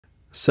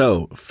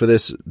So, for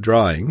this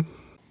drawing,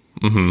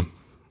 do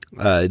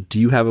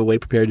you have a way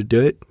prepared to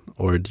do it,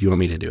 or do you want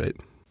me to do it?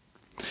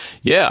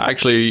 Yeah, I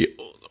actually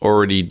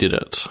already did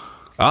it.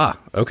 Ah,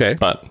 okay.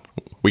 But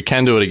we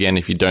can do it again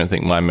if you don't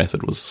think my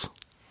method was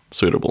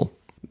suitable.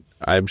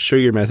 I'm sure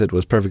your method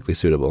was perfectly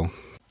suitable.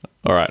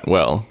 All right,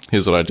 well,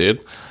 here's what I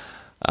did.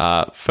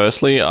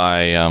 Firstly,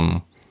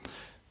 I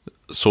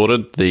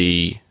sorted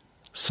the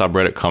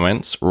subreddit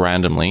comments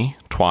randomly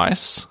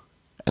twice,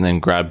 and then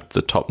grabbed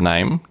the top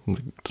name,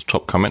 the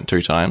top comment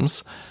 2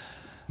 times.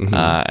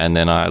 And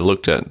then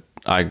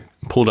I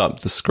pulled up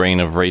the screen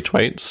of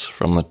retweets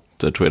from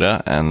the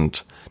Twitter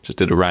and just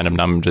did a random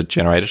number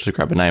generator to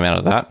grab a name out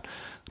of that,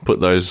 put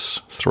those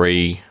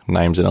 3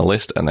 names in a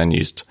list, and then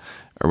used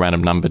a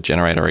random number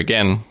generator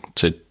again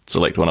to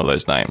select one of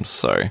those names.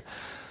 So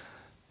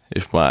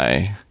if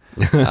my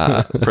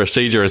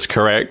procedure is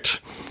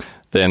correct,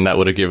 then that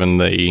would have given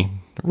the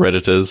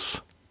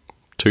Redditors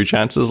 2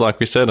 chances, like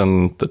we said,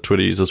 and the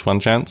Twitter users 1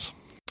 chance.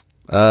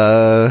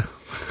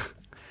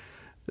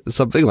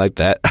 Something like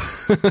that.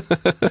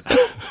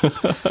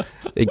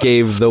 It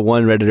gave the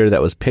one Redditor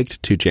that was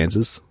picked 2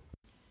 chances.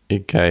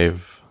 It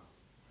gave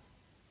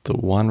the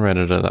one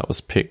Redditor that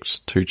was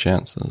picked 2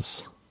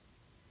 chances.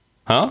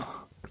 Huh?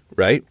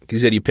 Right?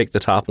 Because you said you picked the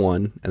top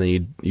one, and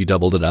then you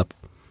doubled it up.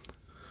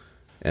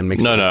 And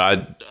mixed it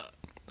up.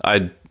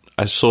 I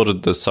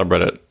sorted the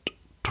subreddit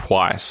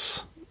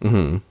twice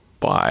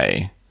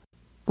by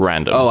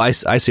random. Oh, I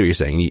see what you're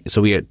saying.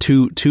 So we had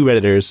two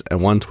Redditors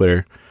and 1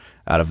 Twitter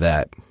out of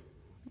that.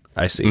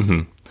 I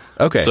see.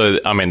 Okay. So,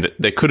 I mean,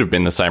 there could have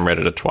been the same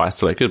Redditor twice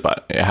selected,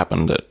 but it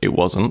happened that it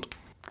wasn't.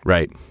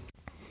 Right.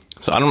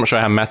 So I'm not sure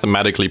how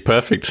mathematically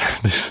perfect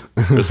this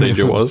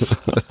procedure was.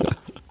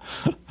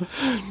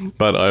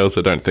 But I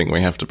also don't think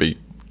we have to be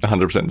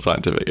 100%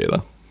 scientific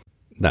either.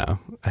 No,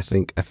 I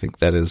think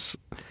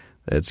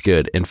that's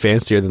good and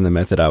fancier than the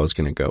method I was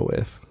going to go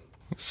with.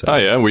 So. Oh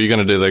yeah, were you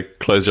going to do the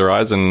close your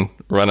eyes and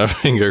run a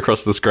finger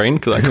across the screen?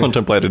 Because I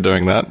contemplated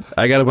doing that.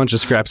 I got a bunch of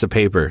scraps of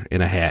paper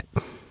in a hat.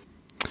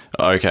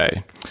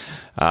 Okay.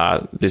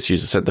 This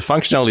user said, the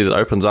functionality that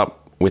opens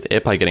up with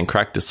AirPlay getting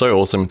cracked is so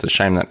awesome, it's a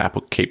shame that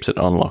Apple keeps it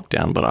on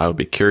lockdown, but I would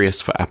be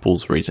curious for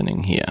Apple's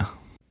reasoning here.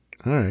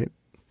 All right.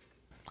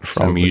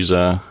 From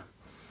user...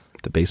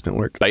 The basement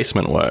work.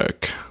 Basement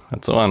work.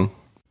 That's the one.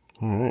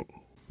 All right.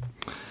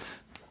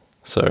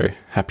 So,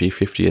 happy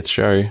 50th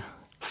show.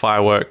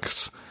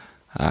 Fireworks.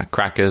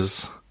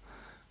 Crackers.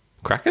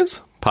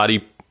 Crackers?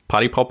 Party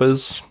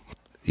poppers.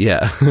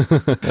 Yeah.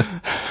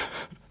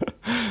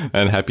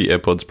 And happy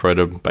AirPods Pro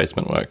to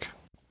basement work.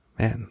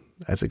 Man,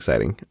 that's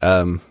exciting.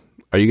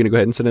 Are you going to go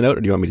ahead and send a note,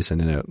 or do you want me to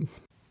send a note?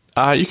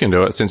 You can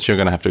do it, since you're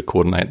going to have to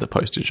coordinate the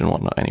postage and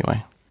whatnot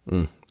anyway.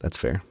 That's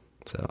fair.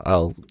 So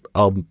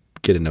I'll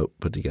get a note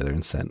put together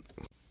and sent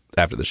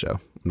after the show.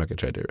 I'm not going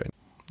to try to do it right.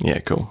 Yeah,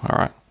 cool. All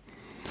right.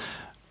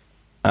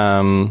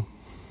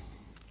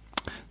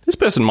 This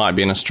person might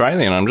be an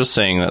Australian. I'm just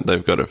seeing that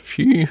they've got a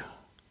few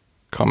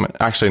comments.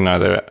 Actually, no,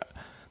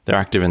 they're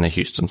active in the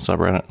Houston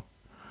subreddit.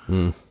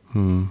 Well,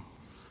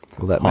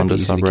 that might be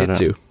easy to get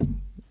to.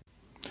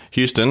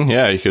 Houston,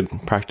 yeah, you could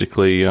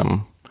practically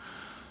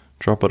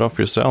drop it off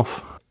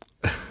yourself.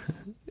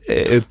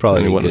 It's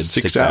probably only, a good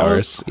 6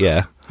 hours.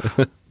 Yeah.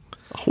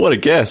 What a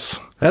guess.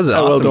 That's an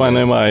How awesome well do I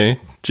know guess. my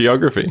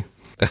geography?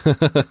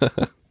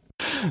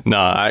 No,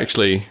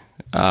 actually,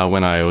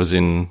 when I was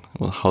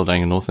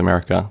holidaying in North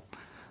America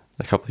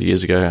a couple of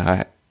years ago,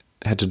 I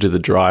had to do the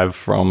drive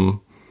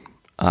from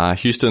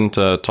Houston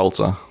to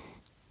Tulsa.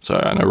 So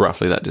I know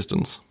roughly that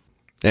distance.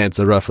 And it's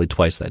roughly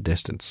twice that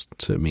distance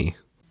to me.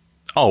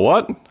 Oh,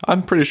 what?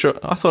 I'm pretty sure.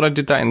 I thought I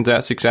did that in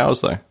about 6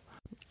 hours, though.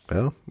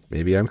 Well,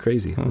 maybe I'm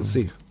crazy. Let's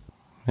see.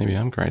 Maybe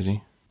I'm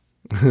crazy.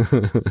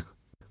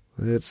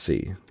 Let's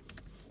see.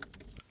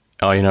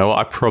 Oh, you know what?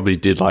 I probably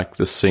did like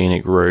the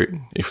scenic route,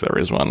 if there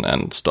is one,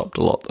 and stopped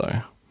a lot,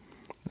 though.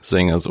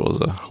 Seeing as it was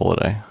a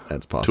holiday.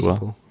 That's possible.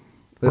 Tour,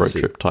 Let's road see.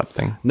 trip type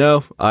thing.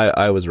 No,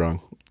 I was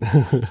wrong.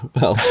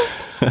 Well,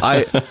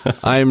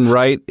 I'm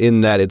right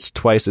in that it's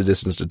twice the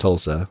distance to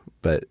Tulsa,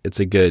 but it's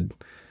a good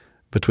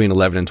between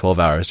 11 and 12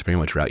 hours depending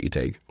on which route you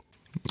take.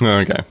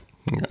 Okay.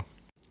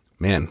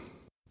 Man,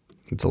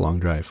 it's a long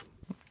drive.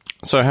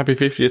 So, happy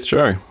 50th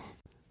show.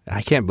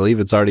 I can't believe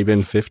it's already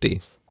been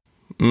 50.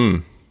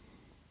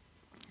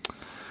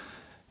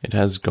 It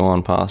has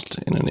gone past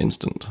in an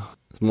instant.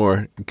 It's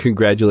more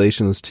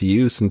congratulations to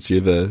you, since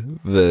you're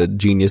the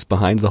genius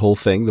behind the whole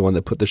thing, the one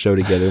that put the show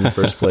together in the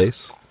first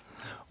place.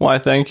 Why,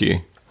 thank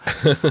you.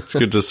 It's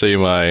good to see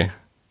my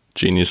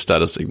genius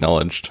status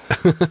acknowledged.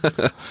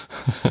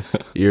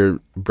 Your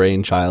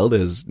brainchild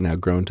has now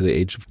grown to the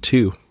age of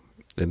 2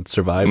 and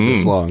survived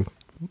this long.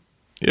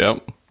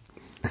 Yep.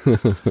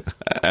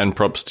 And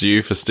props to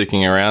you for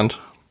sticking around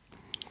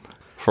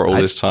for all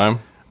this time.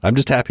 I'm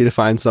just happy to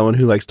find someone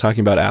who likes talking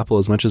about Apple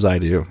as much as I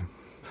do.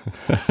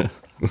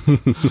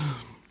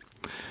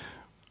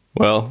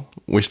 Well,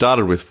 we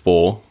started with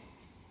 4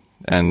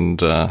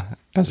 and,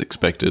 as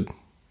expected,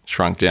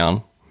 shrunk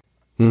down.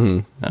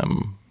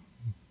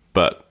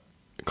 But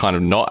kind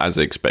of not as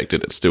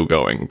expected, it's still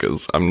going,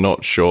 because I'm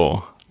not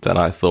sure that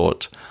I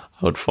thought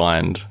I would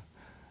find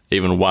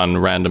even one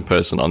random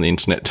person on the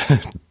internet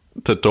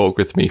to talk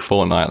with me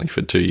fortnightly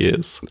for 2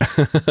 years.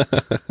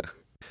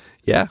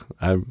 Yeah,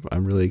 I'm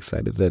really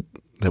excited that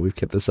we've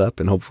kept this up,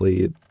 and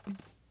hopefully it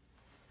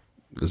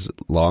is a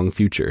long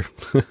future.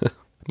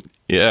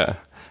 Yeah.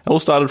 It all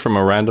started from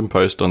a random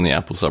post on the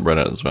Apple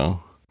subreddit as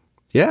well.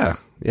 Yeah,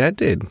 it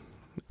did.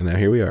 And now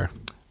here we are.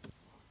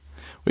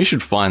 We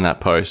should find that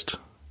post.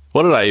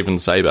 What did I even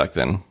say back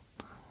then?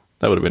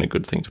 That would have been a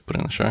good thing to put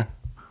in the show.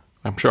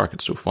 I'm sure I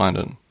could still find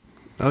it.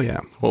 Oh,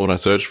 yeah. What would I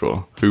search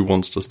for? Who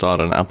wants to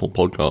start an Apple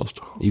podcast?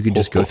 You could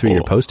just go through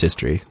your post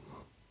history.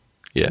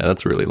 Yeah,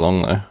 that's really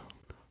long, though.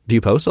 Do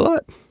you post a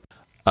lot?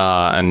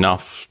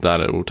 Enough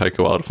that it will take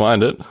a while to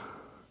find it.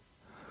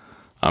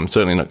 I'm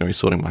certainly not going to be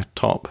sorting my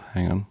top.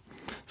 Hang on.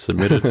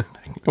 Submitted. It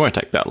won't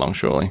take that long,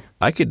 surely.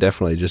 I could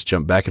definitely just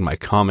jump back in my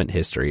comment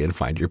history and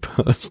find your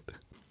post.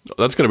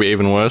 That's going to be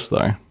even worse,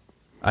 though.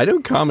 I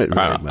don't comment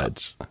very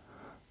much.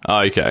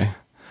 Oh, okay.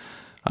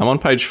 I'm on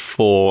page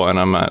 4, and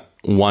I'm at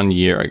 1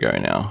 year ago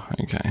now.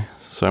 Okay.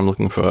 So I'm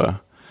looking for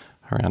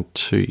around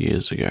 2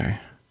 years ago.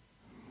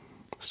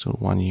 Still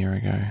 1 year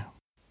ago.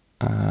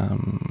 All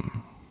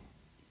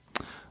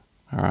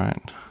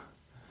right.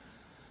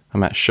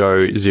 I'm at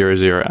show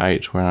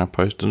 008 when I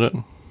posted it.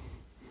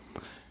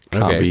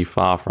 Can't be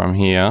far from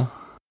here.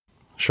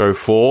 Show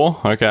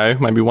 4. Okay,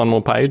 maybe one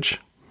more page.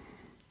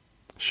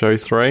 Show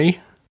 3.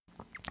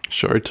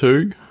 Show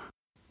 2.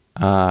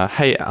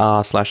 Hey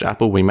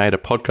r/Apple, we made a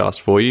podcast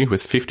for you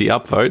with 50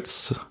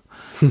 upvotes.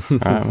 All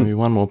right, maybe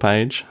one more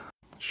page.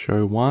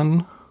 Show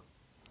 1.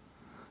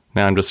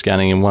 Now I'm just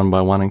scanning in one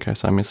by one in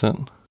case I miss it.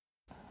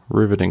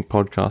 Riveting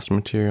podcast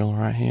material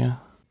right here.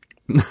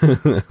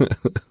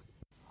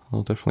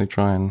 I'll definitely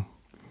try and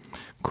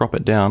crop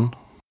it down.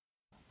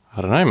 I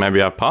don't know,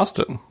 maybe I passed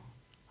it.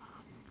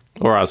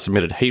 Or I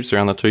submitted heaps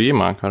around the 2 year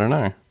mark, I don't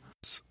know.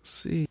 Let's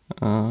see.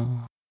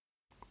 Found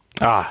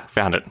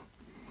it.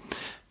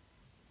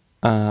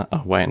 Oh,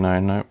 wait,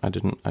 no, I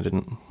didn't.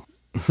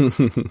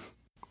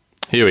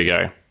 Here we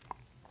go.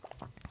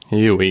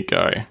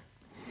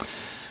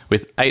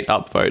 With 8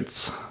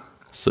 upvotes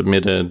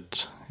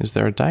submitted, is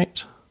there a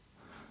date?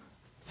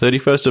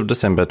 31st of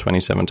December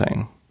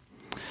 2017.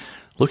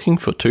 Looking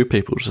for 2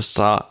 people to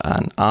start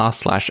an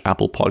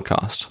r/Apple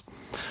podcast.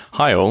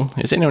 Hi all,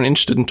 is anyone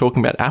interested in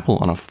talking about Apple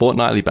on a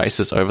fortnightly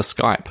basis over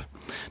Skype?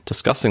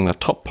 Discussing the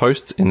top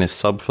posts in this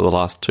sub for the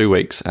last 2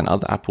 weeks and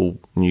other Apple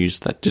news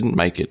that didn't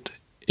make it,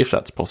 if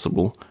that's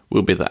possible,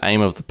 will be the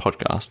aim of the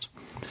podcast.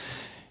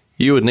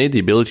 You would need the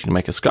ability to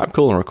make a Skype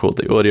call and record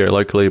the audio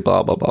locally,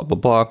 blah, blah, blah, blah,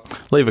 blah.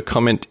 Leave a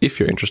comment if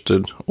you're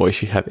interested or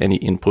if you have any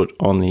input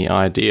on the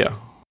idea.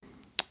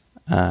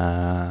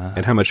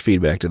 And how much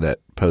feedback did that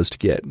post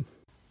get?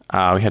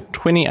 We had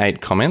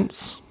 28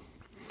 comments.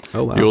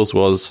 Oh, wow. Yours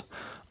was,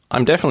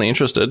 I'm definitely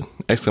interested, !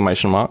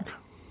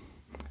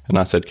 And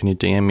I said, can you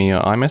DM me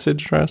your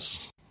iMessage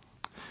address?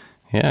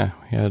 Yeah,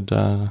 we had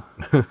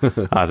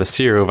the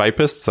Serial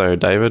Vapist, so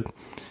David,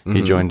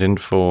 he joined in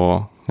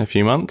for a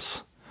few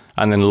months.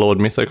 And then Lord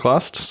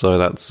Mythoclast, so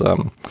that's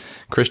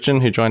Christian,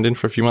 who joined in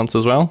for a few months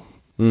as well.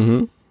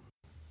 Mm-hmm.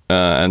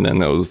 And then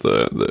there was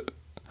the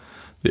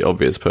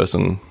obvious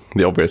person,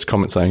 the obvious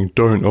comment saying,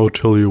 don't, I'll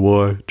tell you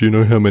why. Do you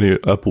know how many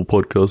Apple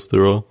podcasts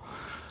there are?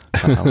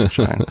 Which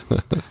I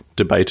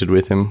debated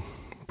with him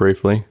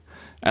briefly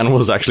and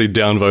was actually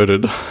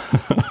downvoted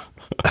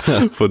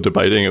for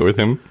debating it with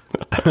him.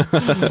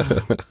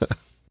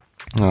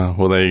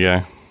 Well, there you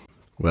go.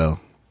 Well,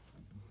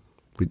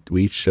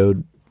 we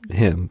showed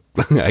him,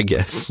 I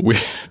guess. We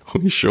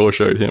sure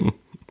showed him.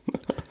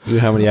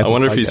 How many Apple I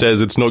wonder if he podcasts?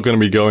 says it's not going to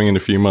be going in a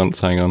few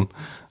months. Hang on.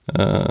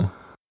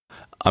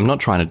 I'm not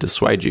trying to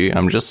dissuade you.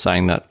 I'm just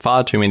saying that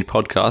far too many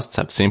podcasts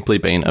have simply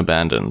been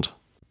abandoned.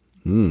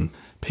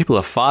 People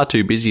are far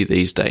too busy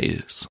these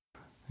days.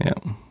 Yeah.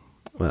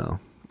 Well,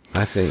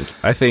 I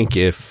think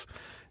if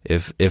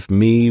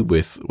me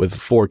with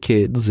 4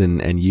 kids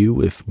and you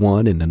with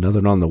 1 and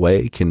another on the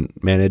way can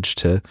manage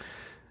to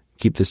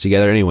keep this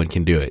together, anyone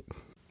can do it.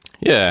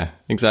 Yeah,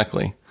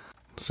 exactly.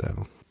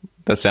 So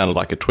that sounded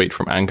like a tweet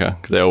from Anchor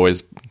because they're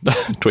always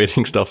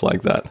tweeting stuff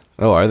like that.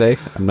 Oh, are they?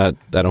 I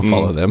don't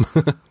follow them.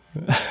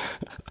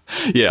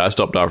 Yeah, I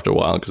stopped after a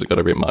while because it got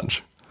a bit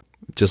much.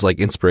 Just like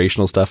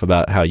inspirational stuff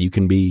about how you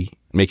can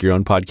make your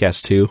own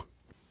podcast too.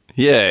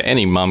 Yeah,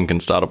 any mum can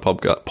start a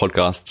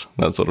podcast,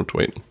 that sort of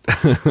tweet.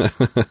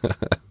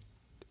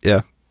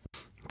 Yeah.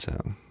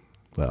 So,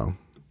 well,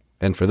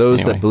 and for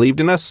those that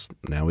believed in us,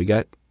 now we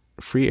got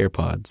free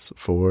AirPods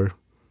for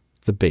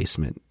the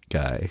basement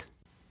guy.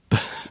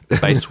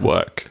 Base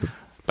work.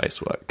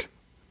 Base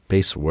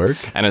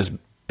work? And it's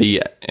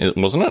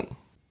wasn't it?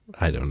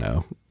 I don't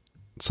know.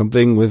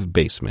 Something with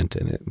basement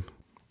in it.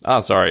 Oh,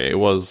 sorry, it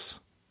was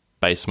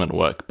basement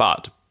work,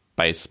 but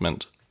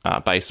basement,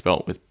 base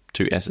spelt with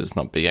 2 S's,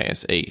 not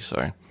B-A-S-E,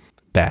 so.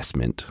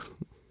 Basement.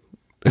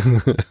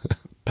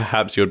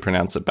 Perhaps you would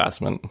pronounce it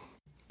basement.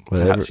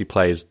 Whatever. Perhaps he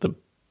plays the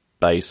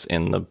bass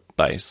in the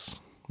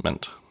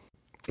basement.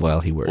 Well,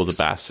 he works. Or the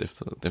bass, if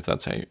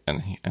that's how,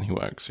 and he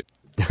works.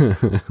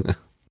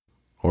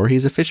 Or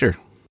he's a fisher.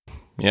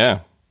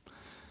 Yeah.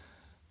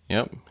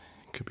 Yep.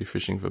 Could be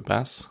fishing for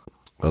bass.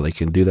 Well, they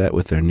can do that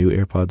with their new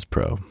AirPods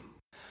Pro.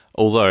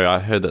 Although I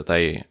heard that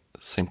they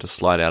seem to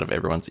slide out of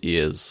everyone's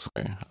ears.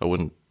 So I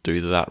wouldn't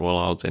do that while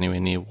I was anywhere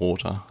near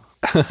water.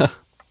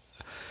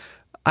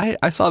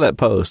 I saw that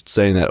post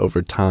saying that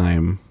over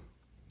time,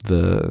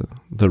 the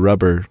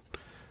rubber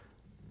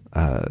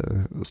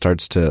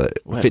starts to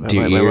fit to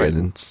your ear. And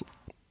then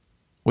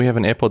we have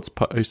an AirPods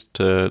post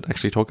to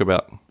actually talk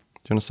about. Do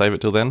you want to save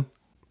it till then?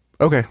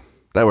 Okay,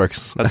 that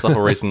works. That's the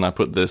whole reason I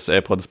put this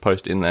AirPods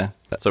post in there,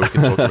 so we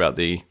can talk about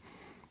the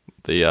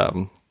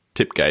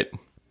Tipgate.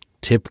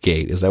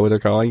 Tipgate, is that what they're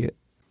calling it?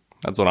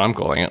 That's what I'm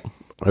calling it.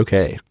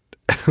 Okay.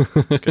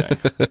 Okay.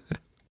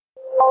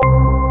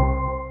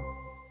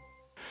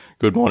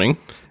 Good morning.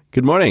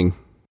 Good morning.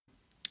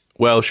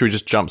 Well, should we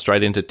just jump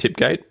straight into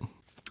Tipgate?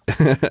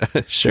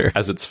 Sure.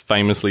 As it's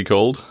famously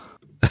called.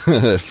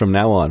 From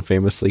now on,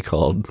 famously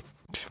called.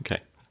 Okay.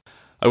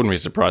 I wouldn't be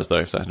surprised, though,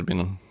 if that had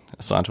been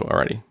assigned to it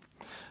already.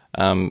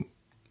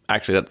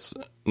 Actually, that's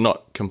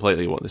not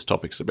completely what this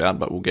topic's about,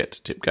 but we'll get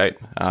to Tipgate.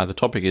 The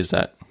topic is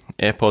that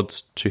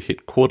AirPods to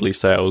hit quarterly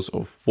sales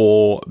of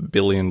 $4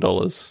 billion,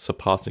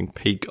 surpassing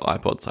peak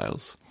iPod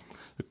sales.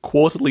 The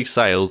quarterly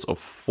sales of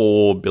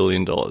 $4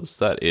 billion.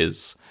 That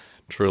is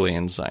truly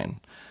insane.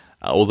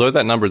 Although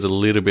that number is a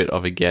little bit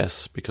of a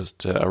guess, because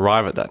to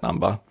arrive at that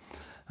number,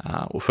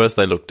 first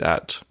they looked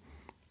at,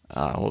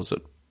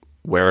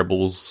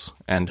 wearables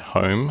and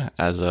home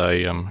as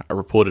a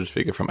reported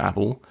figure from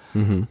Apple,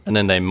 and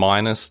then they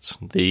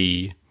minused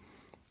the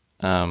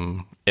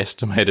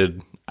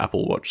estimated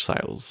Apple Watch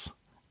sales,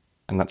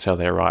 and that's how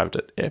they arrived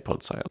at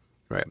AirPod sales.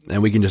 Right,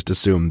 and we can just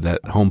assume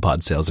that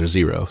HomePod sales are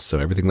zero, so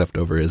everything left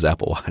over is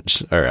Apple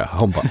Watch or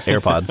HomePod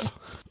AirPods.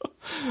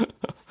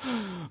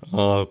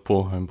 Oh,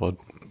 poor HomePod.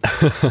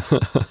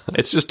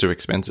 It's just too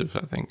expensive,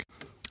 I think.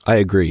 I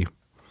agree,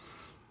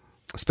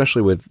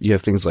 especially with you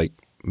have things like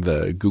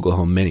the Google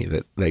Home Mini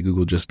that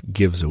Google just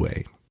gives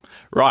away.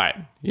 Right,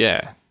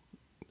 yeah.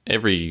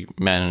 Every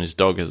man and his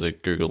dog has a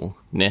Google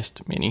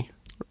Nest Mini.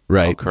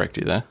 Right. I'll correct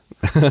you there.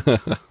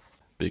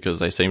 Because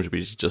they seem to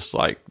be just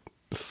like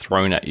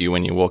thrown at you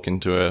when you walk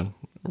into a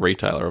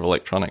retailer of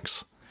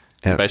electronics.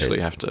 You basically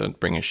have to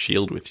bring a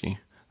shield with you.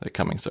 They're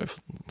coming so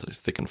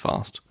thick and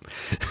fast.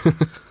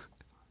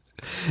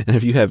 And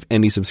if you have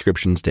any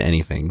subscriptions to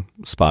anything,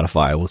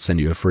 Spotify will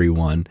send you a free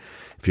one.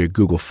 If you're a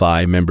Google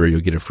Fi member,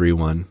 you'll get a free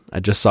one.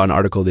 I just saw an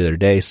article the other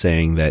day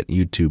saying that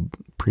YouTube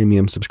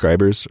Premium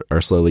subscribers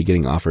are slowly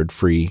getting offered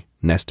free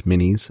Nest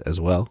Minis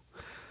as well.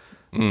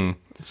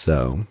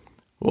 So,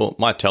 well,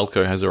 my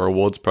telco has a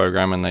rewards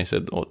program, and they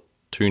said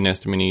 2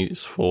 Nest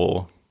Minis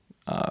for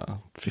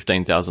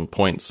 15,000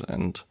 points,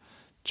 and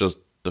just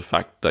the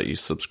fact that you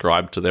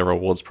subscribe to their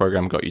rewards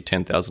program got you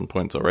 10,000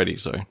 points already.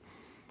 So,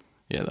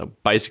 yeah, they're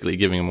basically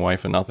giving them away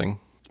for nothing.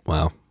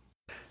 Wow.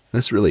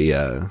 This really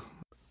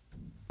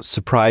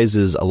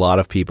surprises a lot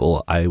of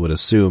people, I would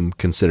assume,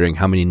 considering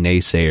how many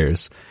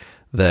naysayers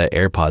the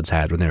AirPods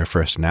had when they were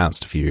first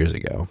announced a few years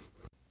ago.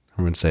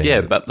 Everyone's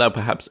saying but they're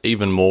perhaps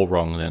even more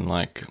wrong than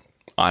like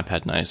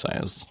iPad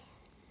naysayers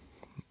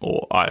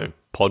or iPod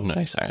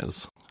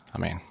naysayers. I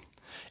mean,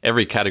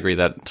 every category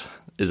that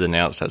is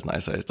announced has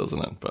naysayers,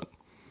 doesn't it? But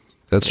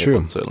that's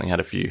true. Certainly had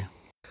a few.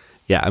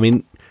 Yeah, I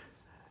mean,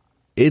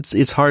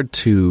 it's hard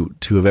to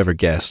have ever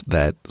guessed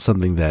that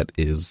something that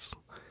is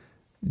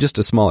just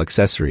a small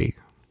accessory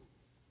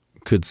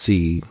could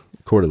see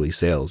quarterly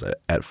sales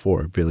at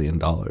 $4 billion.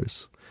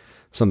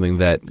 Something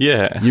that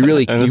you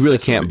really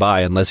can't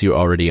buy unless you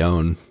already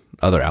own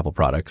other Apple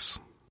products.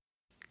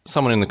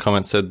 Someone in the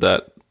comments said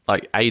that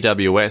like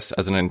AWS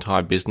as an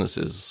entire business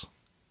is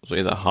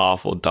either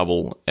half or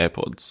double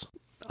AirPods.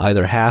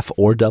 Either half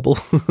or double?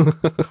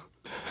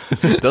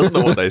 Doesn't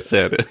know what they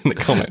said in the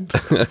comment.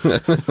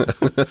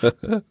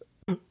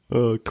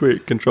 Oh,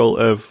 quick, Control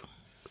F,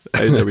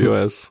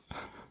 AWS.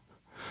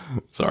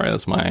 Sorry,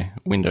 that's my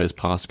Windows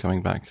pass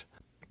coming back.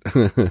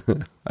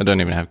 I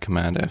don't even have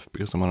Command F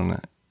because I'm on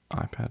an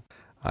iPad.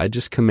 I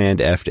just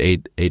Command F'd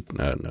eight.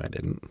 No, I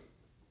didn't.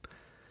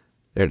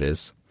 There it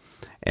is.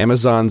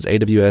 Amazon's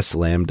AWS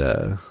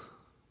Lambda.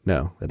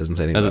 No, that doesn't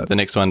say anything about the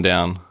next one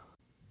down.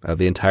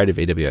 The entirety of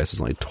AWS is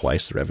only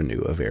twice the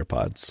revenue of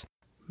AirPods.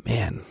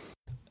 Man.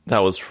 That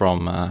was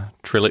from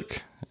Trillic,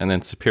 and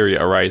then Superior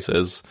Array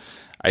says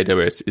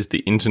AWS is the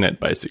internet,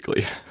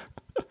 basically.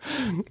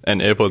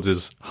 And AirPods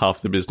is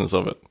half the business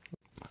of it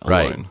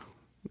alone. Right.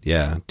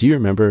 Yeah. Do you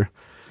remember,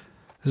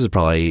 this is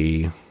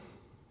probably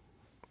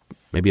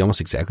maybe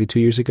almost exactly 2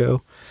 years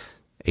ago,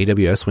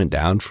 AWS went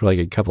down for like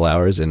a couple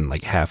hours and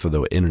like half of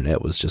the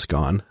internet was just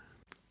gone.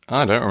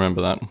 I don't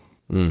remember that.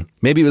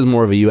 Maybe it was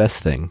more of a US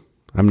thing.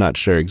 I'm not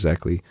sure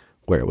exactly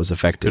where it was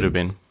affected. Could have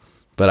been.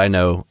 But I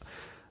know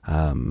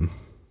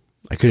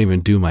I couldn't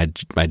even do my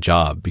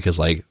job because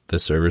like the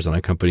servers that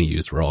my company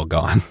used were all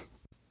gone.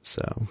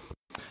 So,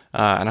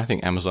 and I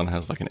think Amazon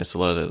has like an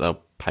SLA that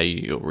they'll pay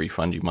you or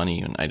refund you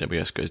money when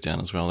AWS goes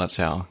down as well. That's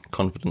how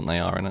confident they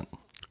are in it.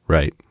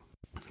 Right.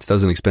 So that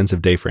was an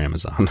expensive day for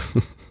Amazon.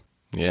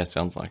 Yeah,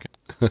 sounds like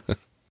it.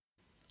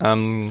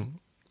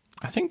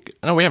 I think,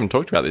 no, we haven't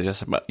talked about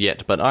this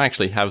yet, but I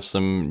actually have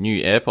some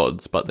new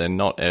AirPods, but they're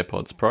not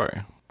AirPods Pro.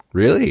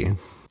 Really?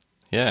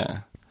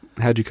 Yeah.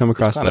 How'd you come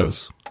across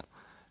those?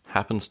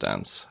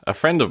 Happenstance. A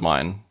friend of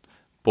mine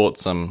bought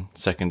some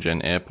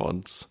second-gen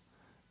AirPods,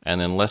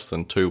 and then less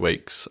than 2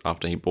 weeks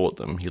after he bought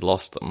them, he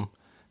lost them.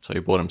 So he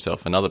bought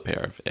himself another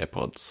pair of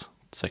AirPods,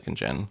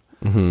 second-gen.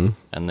 Mm-hmm.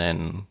 And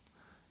then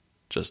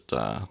just,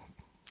 I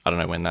don't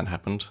know when that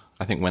happened.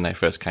 I think when they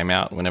first came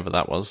out, whenever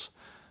that was.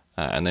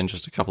 And then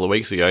just a couple of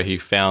weeks ago, he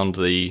found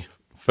the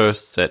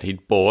first set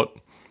he'd bought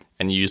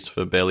and used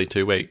for barely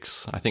 2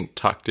 weeks. I think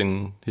tucked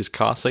in his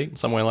car seat,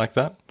 somewhere like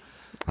that.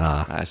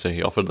 So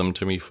he offered them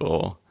to me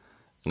for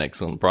an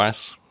excellent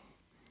price,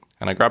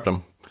 and I grabbed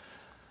them.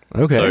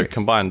 Okay. So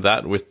combine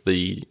that with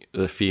the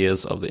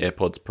fears of the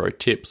AirPods Pro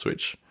tips,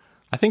 which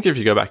I think if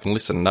you go back and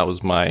listen, that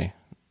was my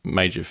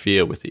major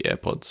fear with the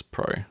AirPods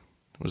Pro,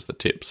 was the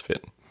tips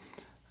fit.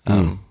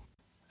 And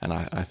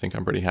I think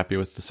I'm pretty happy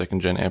with the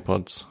second-gen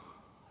AirPods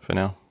for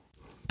now.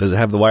 Does it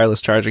have the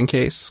wireless charging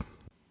case?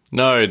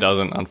 No, it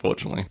doesn't,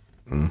 unfortunately.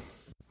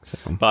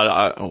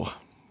 But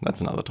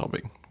that's another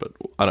topic. But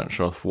I'm not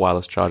sure if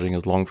wireless charging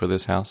is long for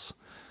this house.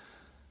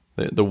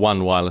 The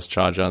one wireless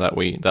charger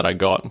that I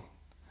got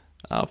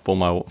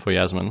for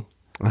Yasmin,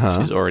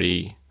 she's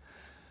already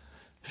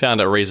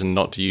found a reason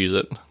not to use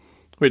it,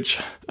 which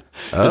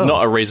is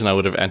not a reason I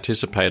would have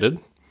anticipated,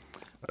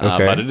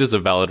 but it is a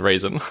valid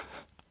reason.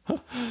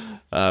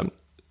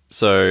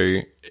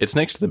 So it's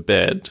next to the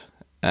bed,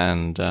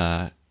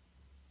 and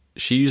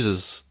she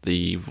uses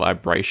the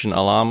vibration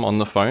alarm on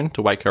the phone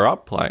to wake her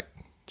up. Like,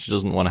 she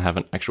doesn't want to have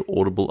an actual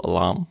audible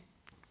alarm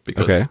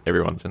because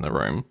everyone's in the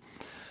room.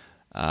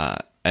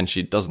 And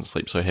she doesn't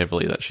sleep so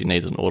heavily that she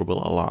needs an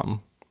audible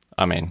alarm.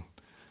 I mean,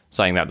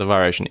 saying that, the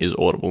vibration is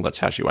audible. That's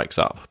how she wakes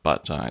up.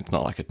 But it's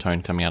not like a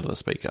tone coming out of the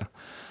speaker.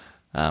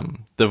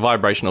 The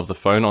vibration of the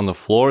phone on the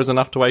floor is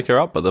enough to wake her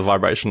up, but the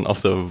vibration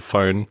of the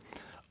phone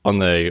on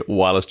the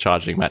wireless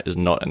charging mat is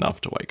not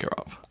enough to wake her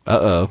up.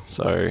 Uh-oh.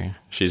 So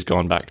she's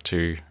gone back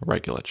to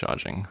regular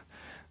charging.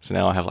 So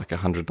now I have like a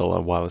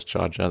 $100 wireless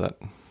charger that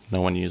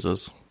no one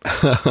uses.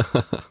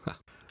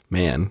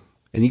 Man.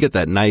 And you get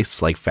that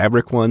nice like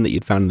fabric one that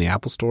you'd found in the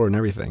Apple Store and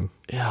everything.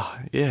 Yeah,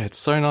 it's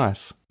so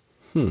nice.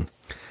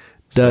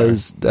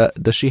 Does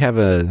she have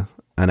an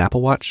Apple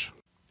Watch?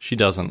 She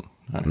doesn't.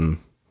 No.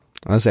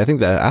 Honestly, I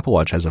think the Apple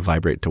Watch has a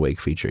vibrate to wake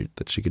feature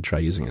that she could try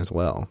using as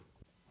well.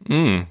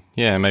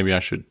 Yeah, maybe I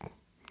should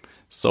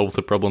solve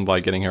the problem by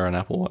getting her an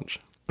Apple Watch.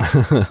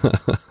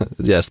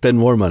 Yeah, spend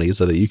more money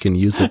so that you can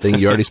use the thing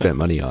you already spent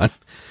money on.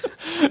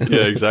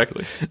 Yeah,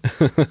 exactly.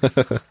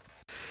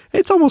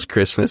 It's almost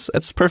Christmas.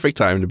 It's the perfect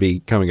time to be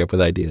coming up with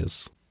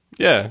ideas.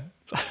 Yeah.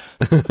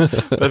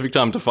 Perfect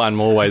time to find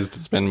more ways to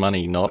spend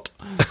money, not.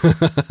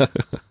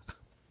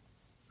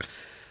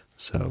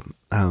 So,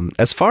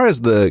 as far as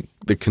the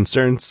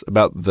concerns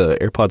about the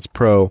AirPods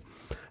Pro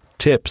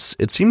tips,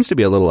 it seems to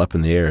be a little up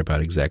in the air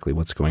about exactly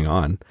what's going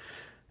on,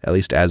 at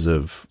least as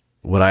of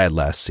what I had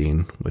last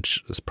seen,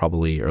 which was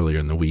probably earlier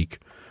in the week.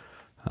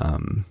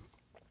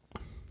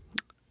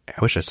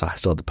 I wish I still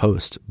had the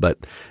post, but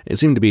it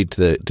seemed to be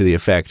to the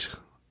effect,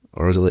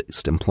 or was at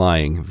least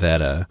implying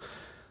that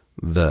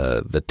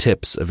the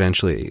tips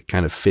eventually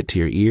kind of fit to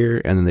your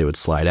ear, and then they would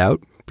slide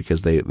out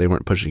because they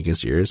weren't pushing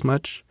against your ear as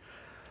much.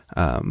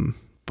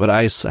 But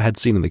I had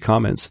seen in the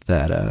comments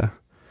that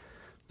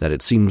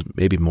it seems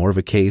maybe more of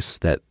a case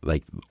that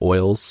like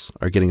oils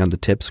are getting on the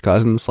tips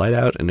causing them to slide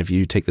out, and if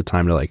you take the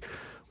time to like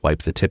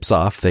wipe the tips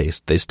off, they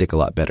stick a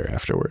lot better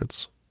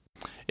afterwards.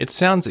 It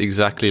sounds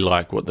exactly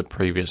like what the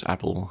previous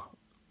Apple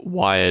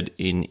wired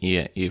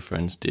in-ear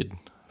earphones did,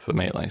 for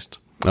me at least.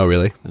 Oh,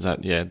 really? Is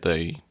that, yeah,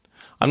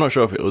 I'm not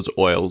sure if it was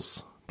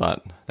oils,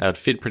 but they would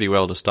fit pretty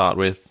well to start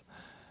with,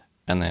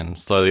 and then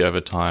slowly over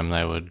time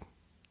they would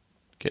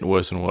get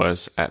worse and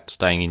worse at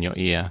staying in your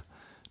ear,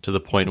 to the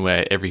point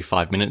where every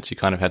 5 minutes you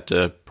kind of had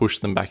to push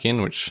them back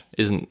in, which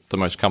isn't the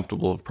most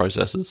comfortable of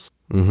processes,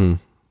 to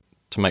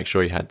make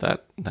sure you had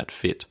that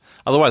fit.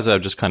 Otherwise they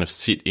would just kind of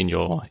sit in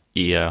your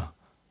ear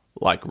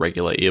like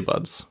regular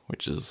earbuds,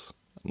 which is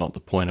not the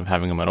point of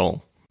having them at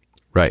all.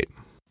 Right.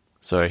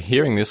 So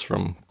hearing this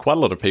from quite a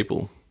lot of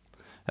people,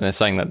 and they're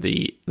saying that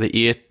the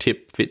ear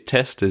tip fit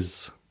test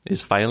is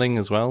failing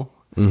as well.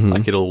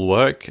 Like it'll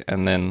work,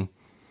 and then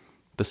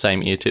the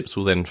same ear tips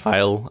will then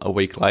fail a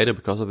week later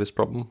because of this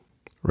problem.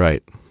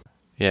 Right.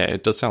 Yeah,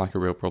 it does sound like a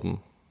real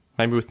problem.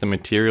 Maybe with the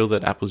material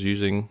that Apple's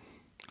using.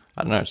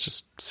 I don't know, it's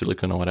just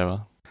silicone or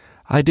whatever.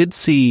 I did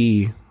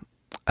see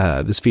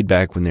this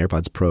feedback when the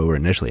AirPods Pro were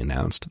initially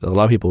announced. A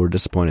lot of people were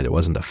disappointed there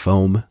wasn't a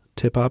foam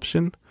tip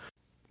option,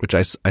 which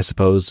I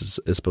suppose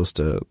is supposed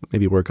to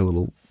maybe work a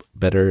little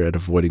better at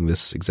avoiding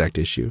this exact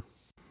issue.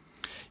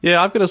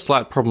 Yeah, I've got a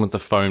slight problem with the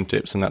foam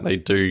tips in that they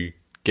do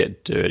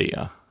get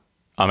dirtier.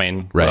 I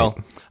mean, right.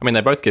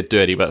 They both get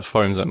dirty, but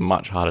foams are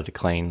much harder to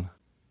clean.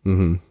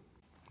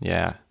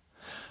 Yeah.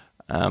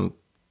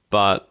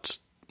 But,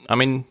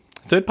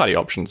 third-party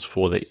options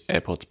for the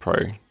AirPods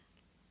Pro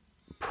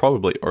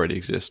probably already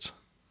exist.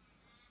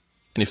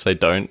 And if they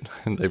don't,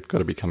 they've got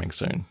to be coming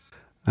soon.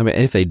 I mean,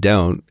 if they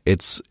don't,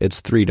 it's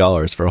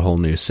 $3 for a whole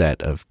new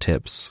set of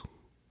tips.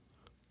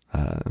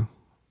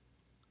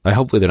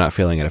 Hopefully they're not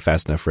failing at a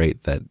fast enough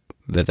rate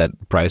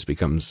that price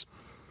becomes,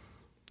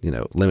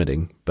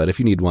 limiting. But if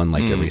you need one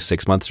like every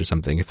 6 months or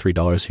something,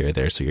 $3 here or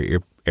there, so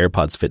your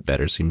AirPods fit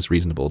better, seems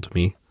reasonable to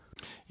me.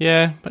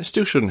 Yeah, but it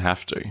still shouldn't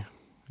have to.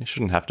 You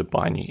shouldn't have to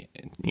buy new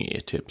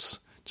ear tips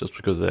just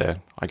because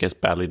they're, I guess,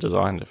 badly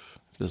designed. If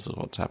this is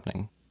what's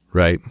happening,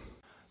 right?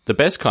 The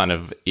best kind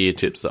of ear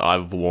tips that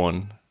I've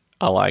worn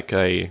are like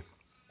a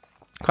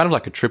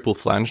triple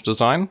flange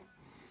design.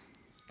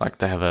 Like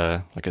they have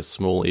a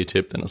small ear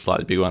tip, then a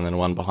slightly bigger one, then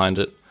one behind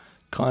it.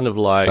 Kind of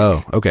like...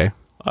 Oh, okay.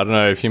 I don't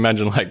know, if you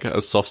imagine like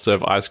a soft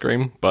serve ice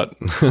cream, but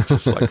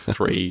just like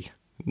 3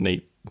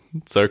 neat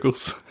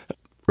circles.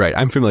 Right,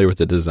 I'm familiar with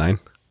the design.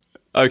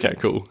 Okay,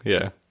 cool,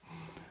 yeah.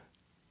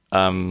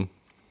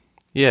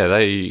 Yeah,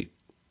 they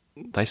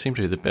seem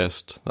to be the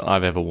best that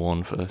I've ever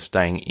worn for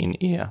staying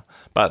in ear.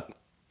 But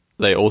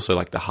they're also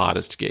like the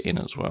hardest to get in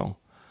as well,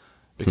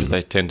 because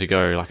they tend to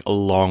go like a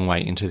long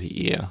way into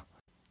the ear.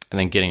 And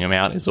then getting them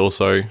out is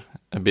also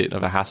a bit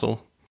of a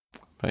hassle.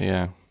 But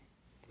yeah.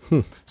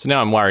 So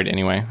now I'm worried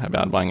anyway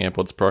about buying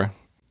AirPods Pro.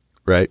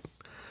 Right.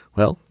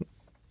 Well,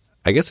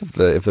 I guess if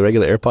the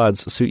regular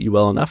AirPods suit you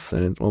well enough,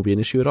 then it won't be an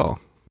issue at all.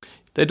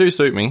 They do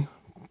suit me,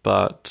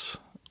 but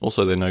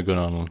also they're no good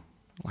on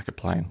like a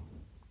plane,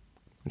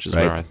 which is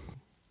where I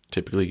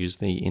typically use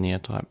the in-ear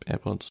type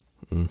AirPods.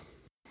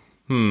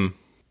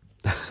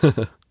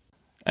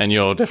 And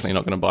you're definitely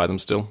not going to buy them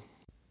still.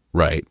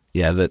 Right.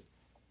 Yeah, the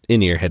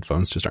in-ear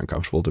headphones just aren't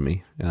comfortable to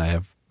me, and I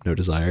have no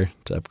desire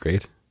to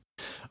upgrade.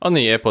 On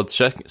the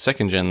AirPods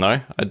second gen,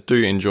 though, I do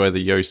enjoy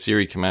the Yo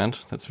Siri command.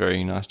 That's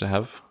very nice to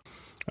have.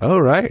 Oh,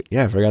 right.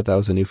 Yeah, I forgot that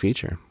was a new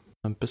feature.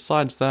 And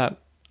besides that,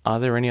 are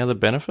there any other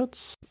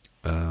benefits?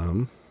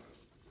 Not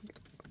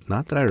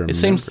that I remember. It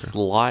seems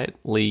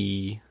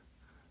slightly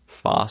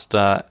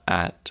faster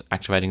at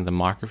activating the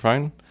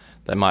microphone.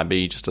 That might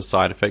be just a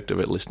side effect of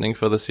it listening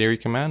for the Siri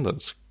command.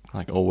 That's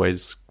like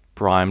always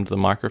primed the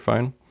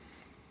microphone.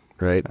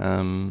 Right.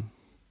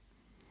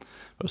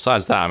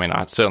 Besides that, I mean,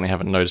 I certainly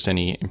haven't noticed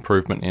any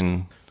improvement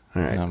in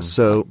all right.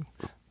 So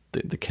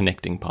the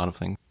connecting part of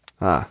things.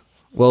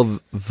 Well,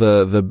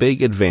 the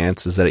big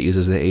advance is that it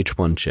uses the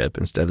H1 chip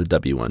instead of the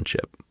W1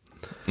 chip.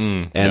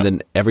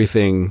 Then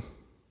everything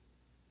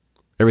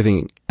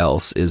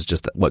else is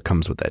just what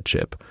comes with that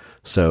chip.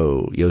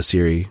 So Yo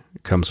Siri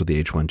comes with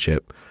the H1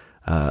 chip.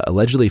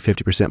 Allegedly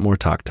 50% more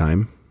talk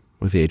time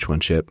with the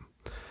H1 chip.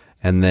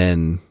 And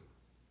then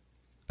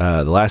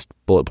the last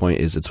bullet point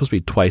is it's supposed to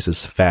be twice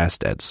as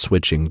fast at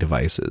switching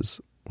devices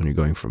when you're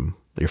going from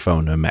your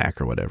phone to a Mac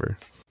or whatever.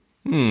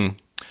 I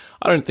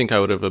don't think I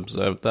would have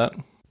observed that.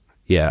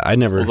 Yeah, I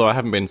never... Although I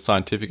haven't been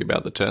scientific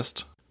about the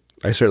test.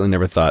 I certainly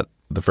never thought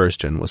the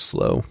first gen was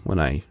slow when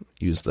I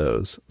used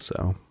those,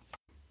 so...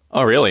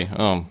 Oh, really?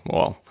 Oh,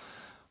 well,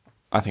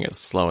 I think it's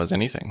slow as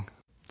anything.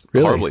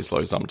 Really? Horribly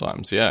slow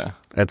sometimes, yeah.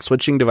 At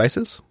switching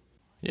devices?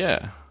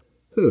 Yeah.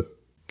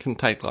 Can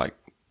take like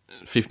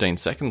 15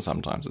 seconds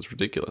sometimes. It's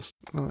ridiculous.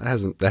 Well,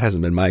 that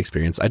hasn't been my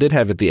experience. I did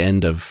have at the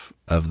end of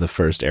the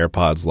first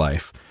AirPods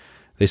life,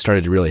 they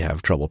started to really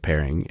have trouble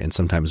pairing and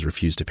sometimes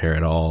refused to pair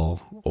at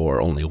all,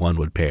 or only one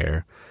would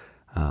pair,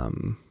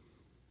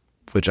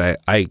 which I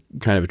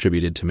kind of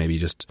attributed to maybe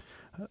just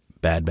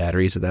bad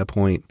batteries at that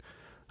point.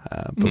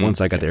 But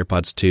once I got the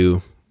AirPods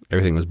 2,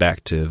 everything was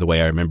back to the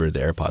way I remember the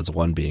AirPods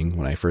 1 being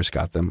when I first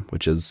got them,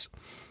 which is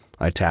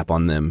I tap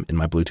on them in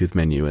my Bluetooth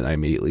menu and I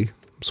immediately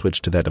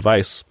switch to that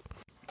device.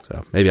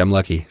 So maybe I'm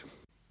lucky.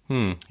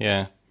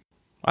 Yeah.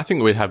 I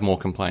think we'd have more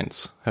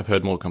complaints, have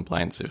heard more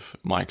complaints if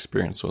my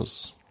experience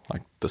was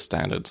like the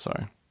standard. So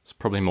it's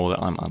probably more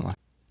that I'm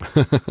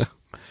unlucky.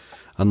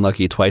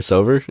 Unlucky twice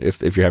over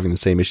if you're having the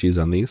same issues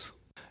on these?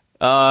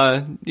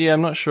 Yeah,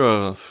 I'm not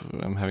sure if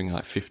I'm having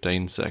like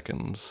 15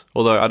 seconds.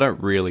 Although I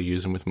don't really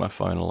use them with my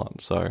phone a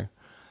lot, so...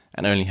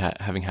 And only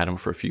having had them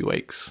for a few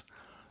weeks.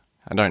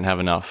 I don't have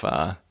enough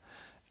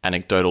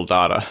anecdotal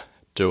data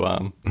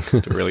to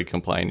really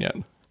complain yet.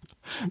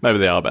 Maybe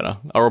they are better.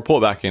 I'll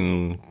report back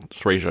in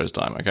 3 shows'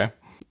 time, okay?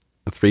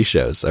 3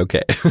 shows,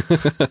 okay.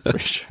 3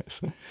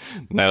 shows.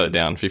 Nail it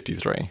down,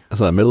 53.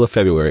 So the middle of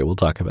February, we'll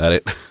talk about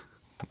it.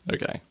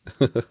 Okay.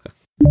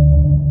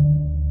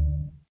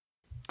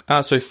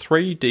 So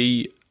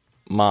 3D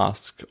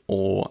mask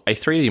or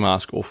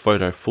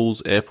photo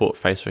fools airport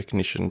face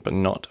recognition but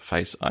not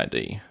Face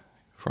ID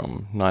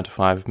from 9 to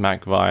 5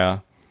 Mac via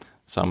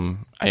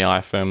some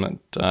AI firm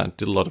that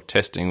did a lot of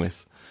testing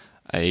with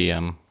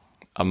a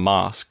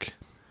mask.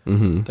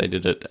 Mm-hmm. They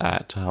did it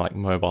at like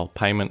mobile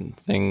payment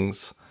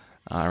things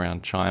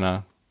around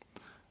China.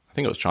 I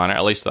think it was China.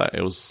 At least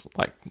it was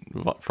like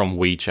from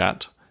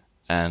WeChat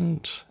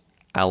and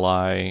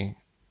Ally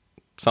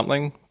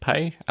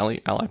Pay.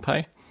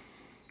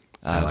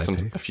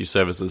 A few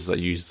services that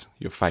use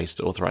your face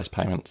to authorize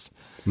payments.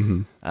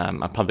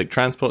 Mm-hmm. A public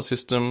transport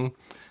system,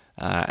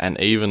 and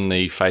even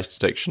the face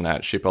detection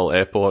at Schiphol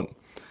Airport.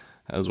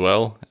 as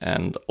well,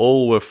 and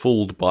all were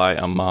fooled by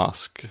a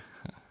mask,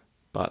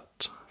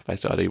 but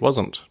Face ID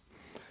wasn't.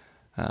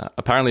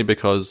 Apparently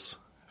because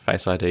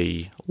Face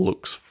ID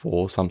looks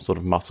for some sort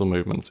of muscle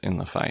movements in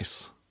the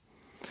face.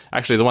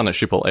 Actually, the one at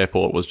Schiphol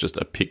Airport was just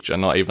a picture,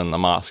 not even the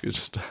mask. It was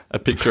just a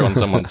picture on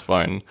someone's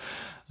phone.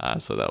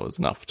 So that was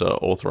enough to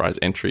authorise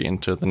entry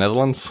into the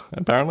Netherlands,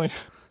 apparently.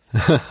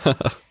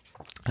 A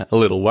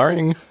little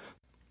worrying.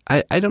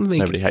 I don't think...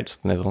 Nobody hates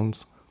the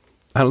Netherlands.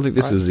 I don't think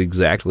this is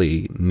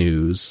exactly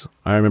news.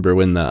 I remember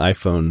when the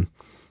iPhone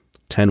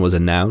 10 was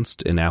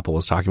announced and Apple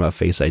was talking about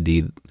Face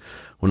ID,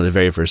 one of the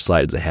very first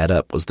slides they had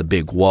up was the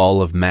big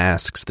wall of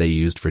masks they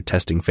used for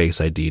testing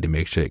Face ID to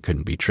make sure it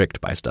couldn't be tricked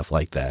by stuff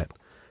like that.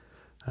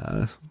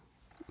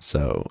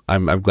 So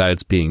I'm glad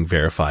it's being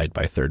verified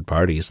by third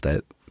parties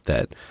that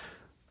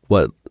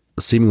what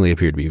seemingly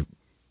appear to be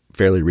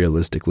fairly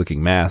realistic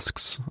looking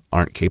masks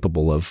aren't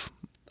capable of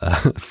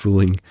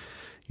fooling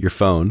your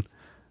phone.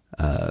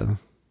 And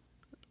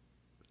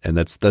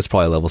that's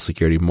probably a level of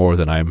security more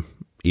than I'm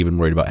even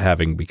worried about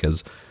having,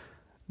 because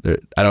I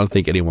don't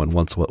think anyone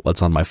wants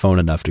what's on my phone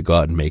enough to go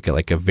out and make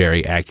a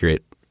very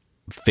accurate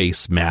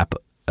face map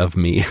of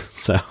me.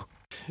 So,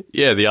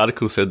 yeah, the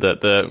article said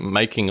that the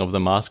making of the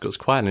mask was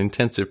quite an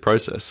intensive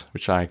process,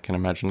 which I can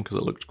imagine because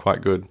it looked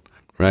quite good.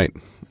 Right.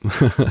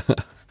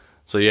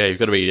 So yeah, you've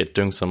got to be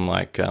doing some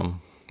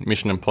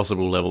Mission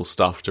Impossible level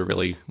stuff to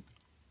really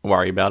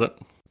worry about it.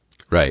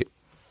 Right.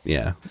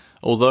 Yeah.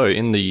 Although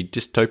in the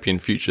dystopian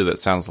future that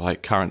sounds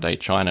like current day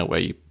China, where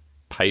you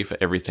pay for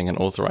everything and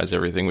authorize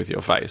everything with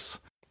your face,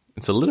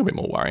 it's a little bit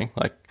more worrying.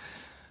 Like,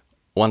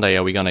 one day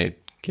are we going to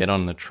get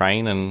on the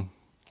train and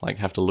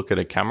have to look at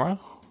a camera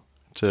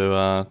to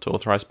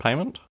authorize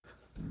payment?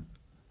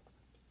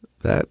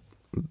 That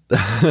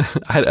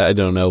I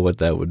don't know what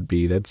that would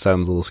be. That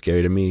sounds a little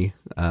scary to me.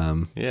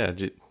 Yeah.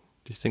 Do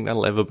you think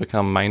that'll ever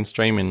become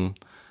mainstream in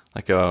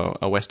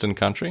a Western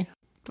country?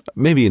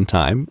 Maybe in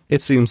time.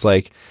 It seems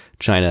like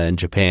China and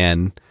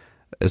Japan,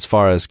 as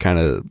far as kind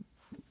of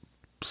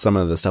some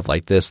of the stuff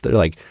like this,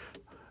 they're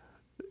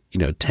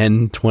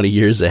 10, 20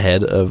 years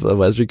ahead of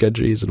Western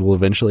countries and will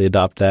eventually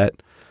adopt that.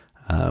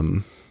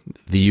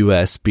 The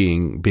U.S.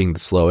 being the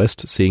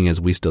slowest, seeing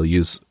as we still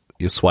use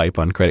swipe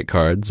on credit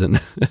cards, and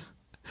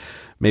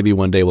maybe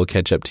one day we'll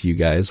catch up to you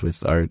guys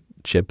with our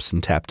chips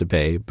and tap to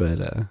pay.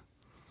 But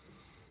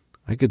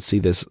I could see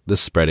this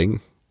spreading,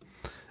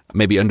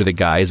 maybe under the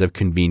guise of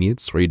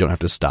convenience, where you don't have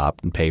to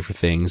stop and pay for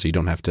things. Or you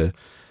don't have to,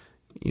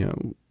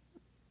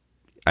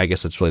 I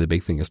guess that's really the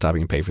big thing, is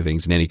stopping and pay for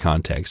things in any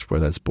context,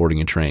 whether that's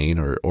boarding a train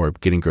or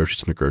getting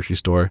groceries from the grocery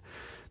store.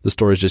 The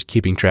store is just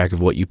keeping track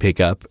of what you pick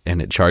up,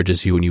 and it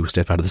charges you when you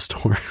step out of the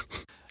store.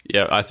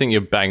 Yeah, I think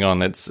you're bang on.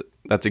 That's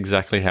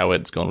exactly how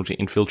it's going to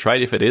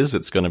infiltrate. If it is,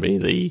 it's going to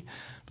be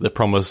the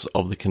promise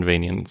of the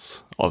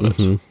convenience of it.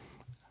 Mm-hmm.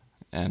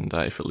 And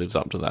if it lives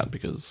up to that,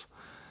 because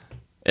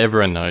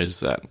everyone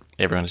knows that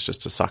everyone is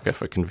just a sucker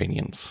for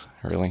convenience,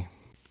 really.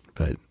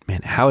 But,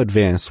 man, how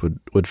advanced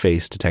would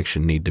face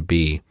detection need to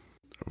be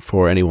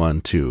for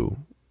anyone to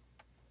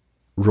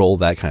roll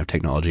that kind of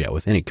technology out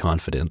with any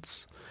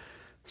confidence?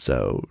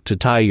 So to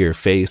tie your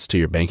face to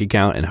your bank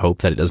account and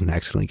hope that it doesn't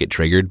accidentally get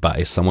triggered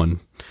by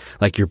someone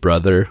like your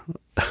brother,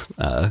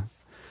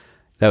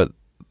 that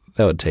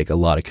would take a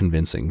lot of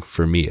convincing,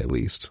 for me at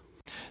least.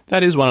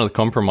 That is one of the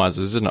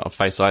compromises, isn't it, of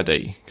Face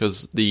ID?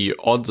 Because the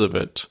odds of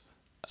it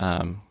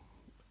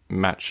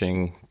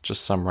matching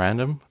just some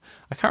random,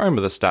 I can't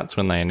remember the stats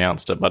when they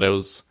announced it, but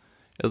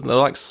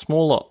they're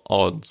smaller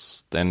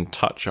odds than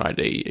Touch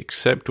ID,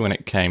 except when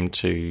it came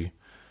to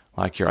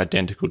your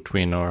identical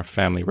twin or a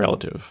family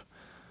relative.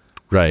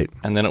 Right.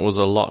 And then it was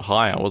a lot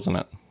higher, wasn't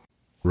it?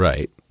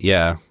 Right.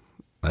 Yeah.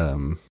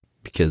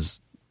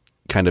 Because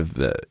kind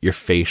of your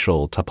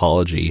facial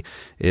topology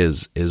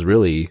is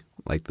really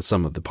like the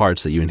sum of the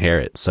parts that you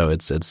inherit. So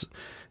it's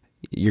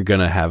you're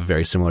going to have a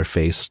very similar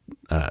face,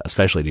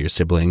 especially to your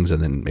siblings,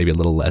 and then maybe a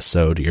little less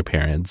so to your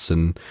parents,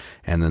 and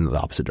then the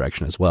opposite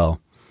direction as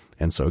well.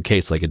 And so in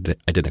case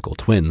identical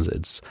twins,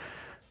 it's,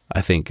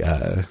 I think,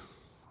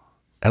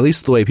 at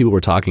least the way people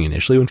were talking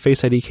initially when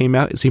Face ID came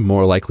out, it seemed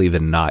more likely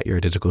than not your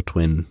identical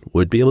twin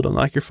would be able to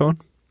unlock your phone.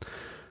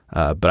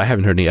 But I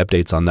haven't heard any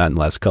updates on that in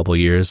the last couple of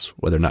years,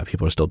 whether or not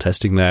people are still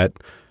testing that,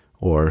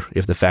 or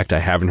if the fact I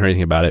haven't heard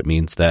anything about it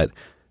means that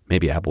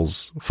maybe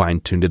Apple's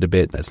fine-tuned it a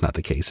bit. That's not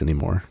the case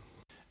anymore.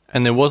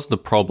 And there was the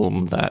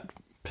problem that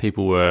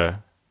people were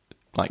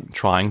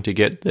trying to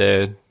get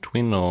their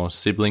twin or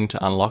sibling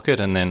to unlock it,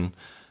 and then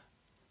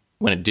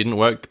when it didn't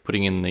work,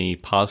 putting in the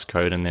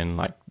passcode and then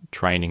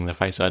training the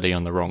Face ID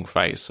on the wrong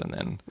face, and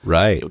then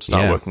it would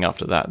start working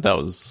after that. That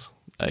was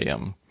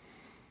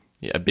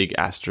a big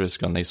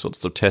asterisk on these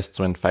sorts of tests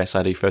when Face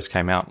ID first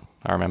came out,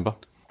 I remember.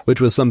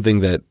 Which was something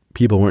that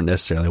people weren't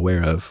necessarily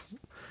aware of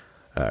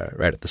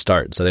right at the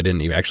start, so they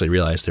didn't even actually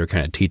realize they were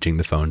kind of teaching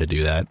the phone to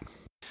do that.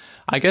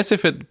 I guess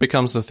if it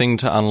becomes the thing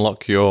to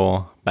unlock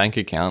your bank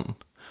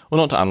account,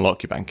 well, not to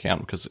unlock your bank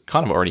account, because it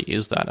kind of already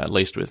is that, at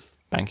least with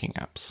banking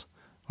apps.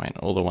 I mean,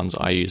 all the ones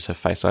I use have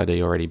Face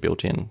ID already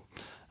built in.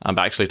 But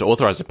actually, to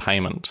authorize a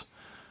payment,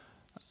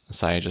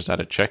 say, just at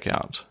a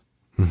checkout.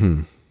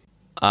 Mm-hmm.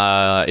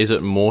 Is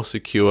it more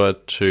secure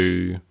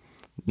to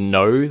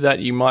know that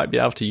you might be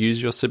able to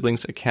use your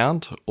sibling's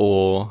account,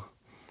 or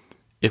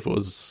if it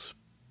was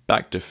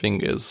back to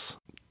fingers,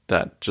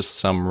 that just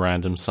some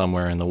random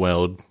somewhere in the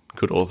world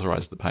could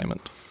authorize the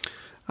payment?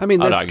 I mean,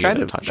 that's I'd argue kind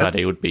that of Touch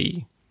ID would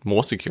be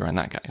more secure in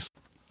that case.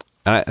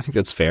 I think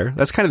that's fair.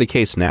 That's kind of the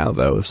case now,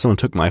 though. If someone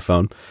took my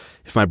phone,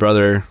 if my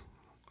brother,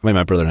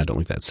 my brother and I don't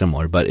look that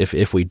similar, but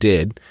if we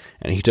did,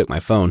 and he took my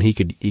phone, he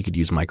could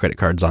use my credit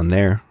cards on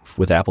there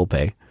with Apple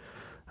Pay.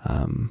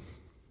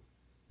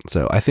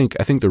 So I think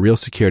the real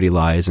security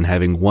lies in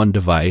having one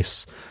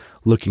device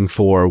looking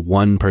for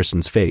one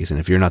person's face, and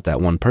if you're not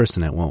that one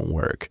person, it won't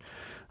work.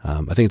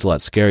 I think it's a lot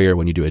scarier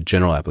when you do a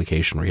general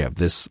application where you have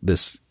this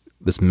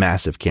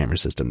massive camera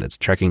system that's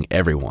tracking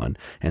everyone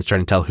and it's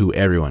trying to tell who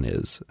everyone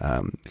is,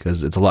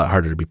 because it's a lot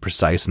harder to be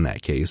precise in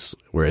that case,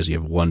 whereas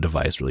you have one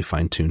device really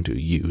fine-tuned to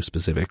you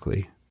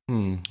specifically.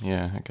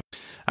 Yeah. Okay.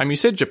 You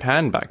said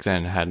Japan back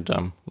then had.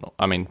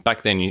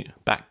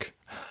 Back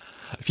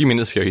a few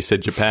minutes ago, you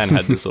said Japan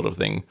had this sort of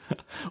thing.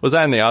 Was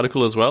that in the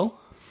article as well?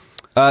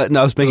 No,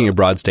 I was making a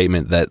broad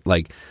statement that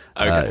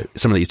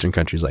some of the Eastern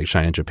countries like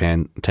China and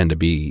Japan tend to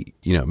be,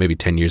 maybe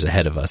 10 years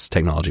ahead of us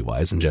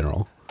technology-wise in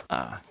general.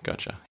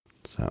 Gotcha.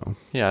 So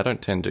yeah, I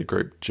don't tend to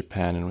group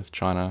Japan in with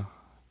China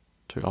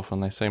too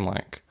often. They seem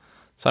like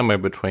somewhere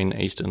between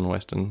Eastern and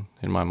Western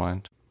in my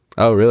mind.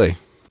 Oh, really?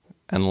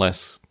 And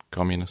less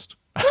communist.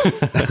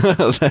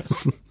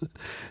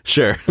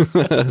 Sure.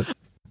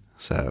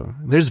 So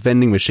there's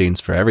vending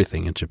machines for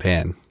everything in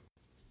Japan.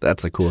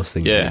 That's the coolest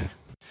thing. Yeah.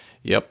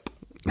 Yep.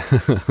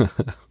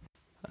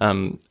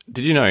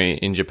 Did you know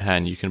in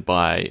Japan you can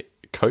buy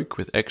Coke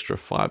with extra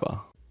fiber?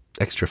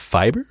 Extra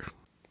fiber?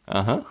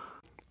 Uh-huh.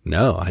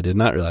 No, I did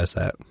not realize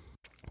that.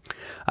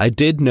 I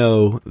did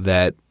know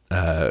that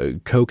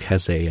Coke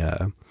has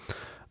a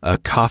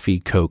coffee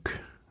Coke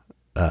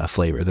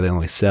flavor that they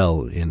only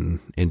sell in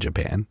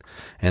Japan,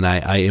 and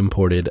I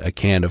imported a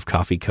can of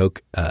coffee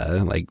Coke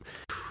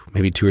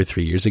maybe 2 or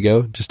 3 years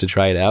ago just to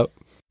try it out,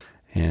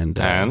 and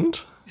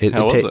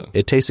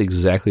it tastes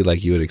exactly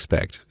like you would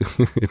expect.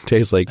 It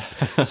tastes like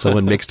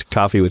someone mixed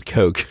coffee with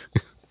Coke.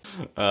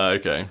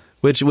 Okay.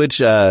 Which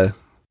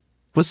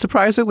was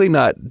surprisingly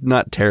not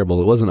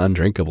terrible. It wasn't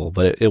undrinkable,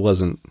 but it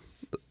wasn't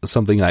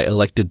something I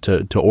elected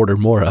to order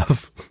more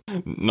of.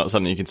 Not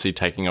something you can see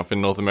taking off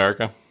in North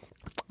America?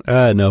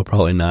 No,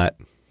 probably not.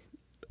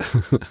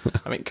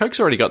 Coke's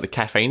already got the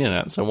caffeine in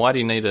it, so why do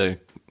you need a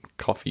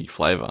coffee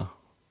flavor?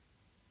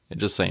 It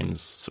just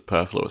seems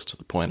superfluous to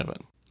the point of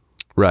it.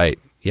 Right.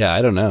 Yeah,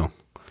 I don't know.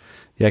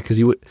 Yeah,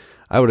 because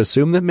I would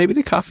assume that maybe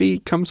the coffee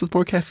comes with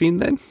more caffeine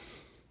then,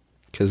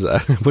 because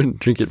I wouldn't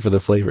drink it for the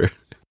flavor.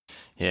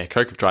 Yeah,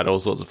 Coke have tried all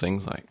sorts of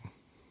things, like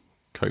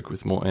Coke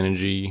with more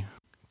energy,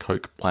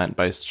 Coke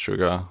plant-based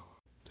sugar.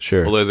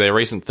 Sure. Although their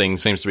recent thing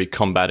seems to be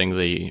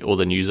combating all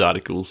the news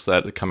articles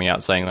that are coming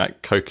out saying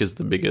that Coke is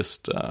the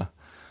biggest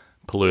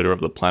polluter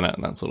of the planet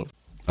and that sort of.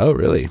 Oh,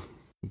 really?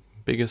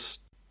 Biggest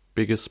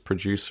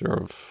producer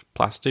of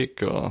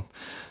plastic or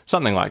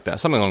something like that,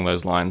 something along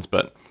those lines.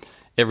 But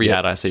every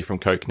ad I see from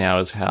Coke now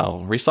is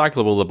how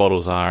recyclable the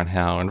bottles are and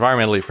how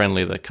environmentally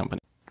friendly the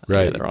company.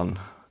 Right. Yeah, they're on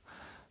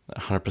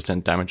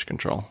 100% damage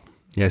control.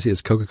 Yeah, I see.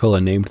 It's Coca-Cola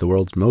named the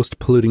world's most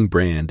polluting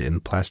brand in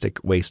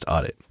plastic waste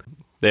audit.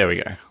 There we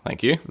go.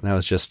 Thank you. That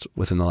was just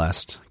within the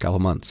last couple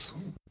months.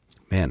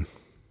 Man,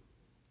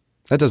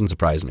 that doesn't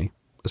surprise me,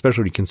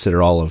 especially when you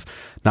consider all of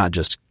not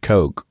just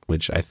Coke,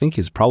 which I think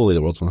is probably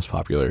the world's most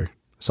popular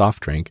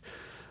soft drink,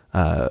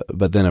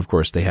 but then, of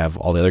course, they have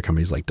all the other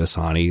companies like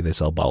Dasani. They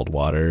sell bottled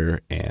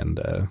water, and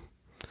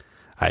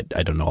I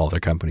don't know all their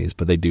companies,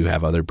 but they do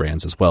have other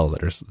brands as well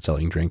that are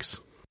selling drinks.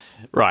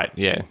 Right,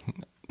 yeah.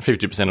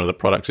 50% of the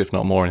products, if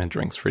not more, in a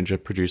drinks fridge are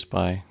produced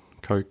by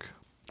Coke.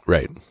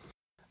 Right.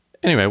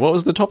 Anyway, what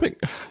was the topic?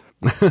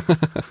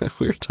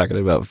 We were talking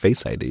about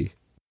Face ID.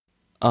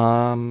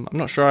 I'm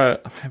not sure I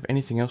have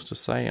anything else to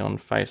say on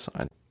Face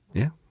ID.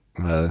 Yeah.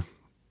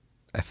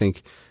 I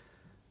think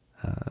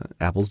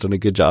Apple's done a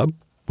good job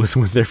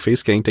with their face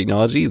scanning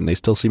technology, and they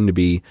still seem to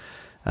be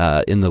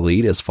in the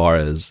lead as far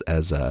as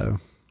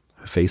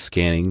face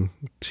scanning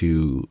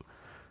to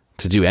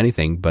do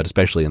anything, but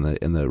especially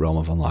in the realm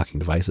of unlocking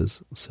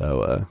devices.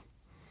 So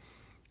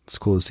it's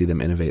cool to see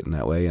them innovate in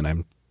that way, and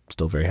I'm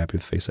still very happy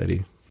with Face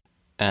ID.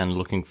 And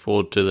looking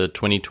forward to the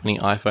 2020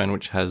 iPhone,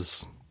 which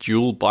has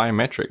dual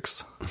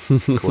biometrics,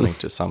 according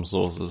to some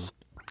sources.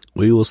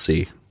 We will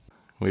see.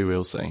 We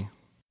will see.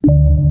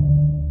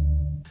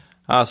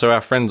 So our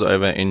friends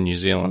over in New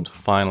Zealand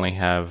finally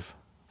have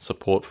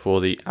support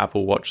for the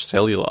Apple Watch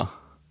Cellular.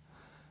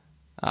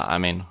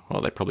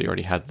 They probably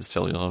already had the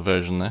cellular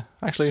version there.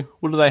 Actually,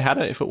 would have they had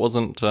it if it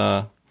wasn't,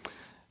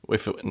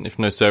 if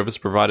no service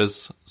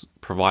providers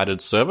provided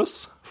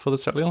service for the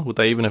cellular? Would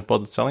they even have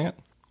bothered selling it?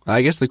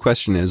 I guess the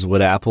question is,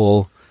 would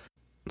Apple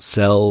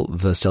sell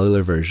the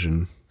cellular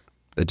version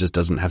that just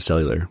doesn't have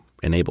cellular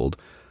enabled?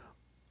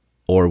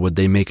 Or would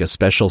they make a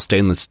special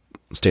stainless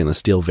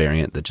steel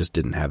variant that just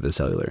didn't have the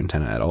cellular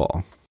antenna at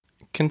all?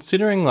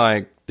 Considering,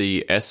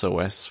 the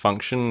SOS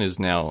function is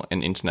now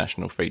an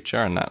international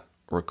feature and that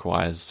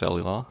requires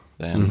cellular,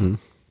 then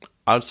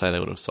I would say they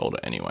would have sold it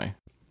anyway.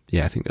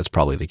 Yeah, I think that's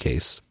probably the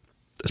case.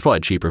 It's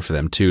probably cheaper for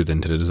them too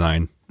than to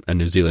design a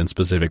New Zealand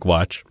specific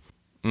watch.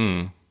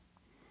 I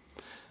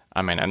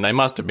mean, and they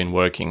must have been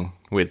working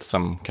with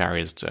some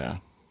carriers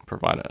to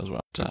provide it as well.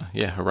 But,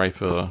 yeah, hooray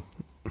for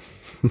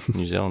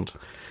New Zealand.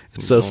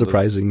 It's so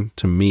surprising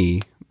to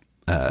me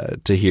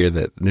to hear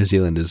that New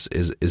Zealand is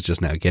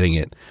just now getting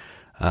it.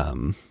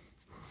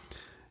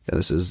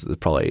 This is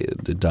probably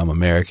the dumb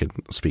American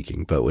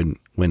speaking, but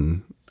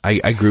when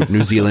I group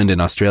New Zealand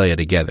and Australia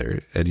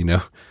together,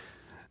 and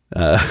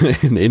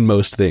in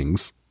most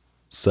things,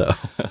 so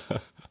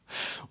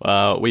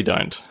we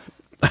don't.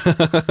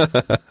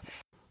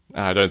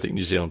 I don't think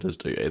New Zealanders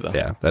do either.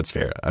 Yeah, that's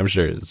fair. I'm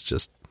sure it's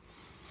just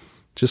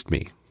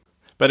me.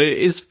 But it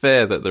is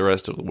fair that the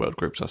rest of the world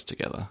groups us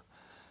together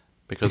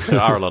because there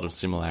are a lot of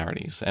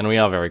similarities and we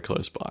are very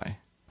close by.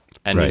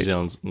 And New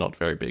Zealand's not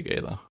very big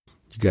either.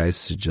 You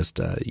guys should just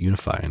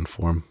unify and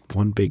form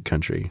one big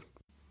country.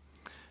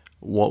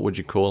 What would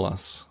you call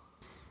us?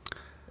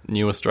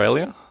 New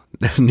Australia?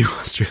 New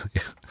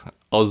Australia.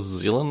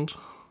 Aussiland?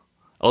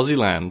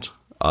 Aussieland.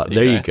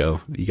 There you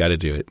go. You got to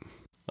do it.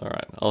 All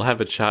right. I'll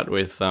have a chat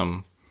with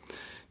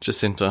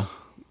Jacinta,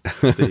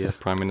 the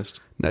Prime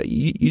Minister. No,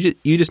 you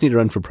just need to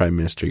run for Prime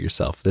Minister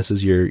yourself. This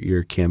is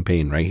your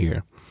campaign right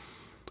here.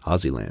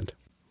 Aussieland.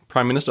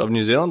 Prime Minister of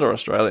New Zealand or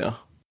Australia?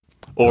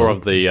 Or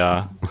of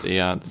the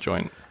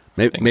joint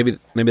maybe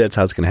that's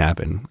how it's going to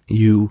happen.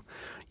 You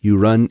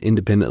run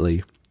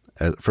independently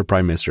for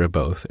Prime Minister of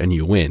both, and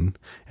you win.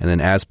 And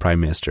then as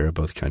Prime Minister of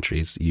both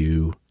countries,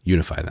 you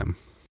unify them.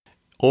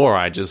 Or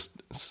I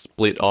just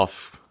split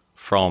off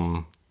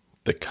from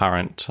the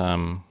current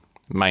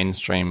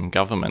mainstream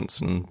governments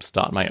and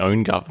start my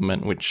own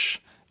government,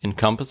 which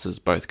encompasses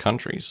both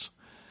countries.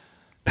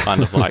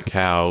 Kind of like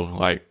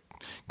how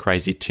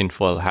crazy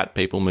tinfoil hat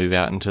people move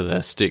out into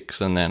their sticks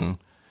and then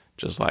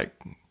just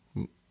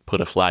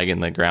put a flag in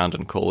the ground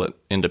and call it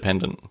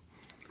independent.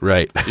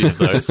 Right. Do you have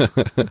those?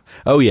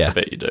 Oh, yeah. I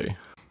bet you do.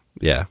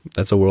 Yeah,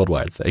 that's a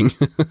worldwide thing.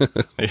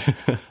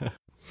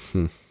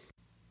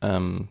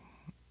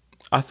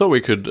 I thought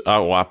we could...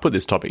 I put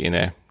this topic in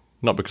there,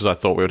 not because I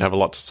thought we would have a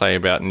lot to say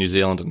about New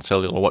Zealand and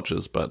cellular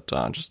watches, but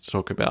just to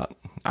talk about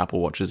Apple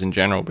Watches in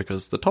general,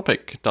 because the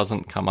topic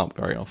doesn't come up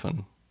very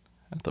often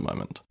at the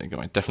moment. It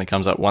definitely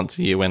comes up once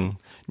a year when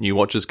new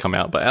watches come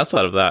out, but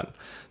outside of that,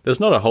 there's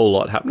not a whole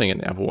lot happening in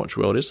the Apple Watch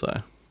world, is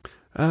there?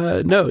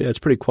 No, it's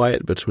pretty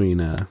quiet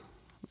between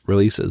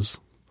releases.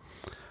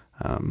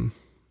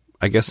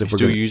 I guess if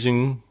we're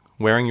still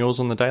wearing yours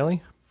on the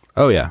daily?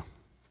 Oh, yeah.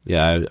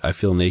 Yeah, I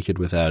feel naked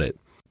without it.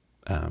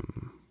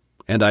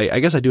 And I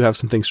guess I do have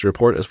some things to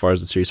report as far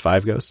as the Series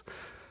 5 goes.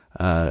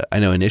 I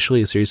know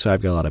initially the Series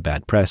 5 got a lot of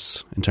bad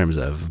press in terms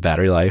of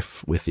battery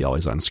life with the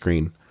always-on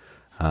screen.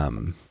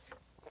 And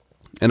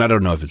I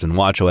don't know if it's been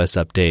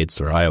watchOS updates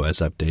or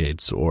iOS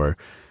updates or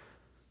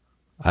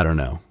I don't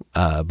know.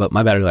 But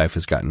my battery life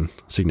has gotten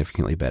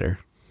significantly better.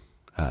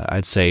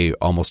 I'd say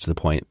almost to the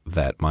point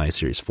that my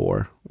Series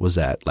 4 was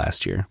at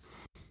last year.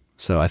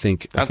 So I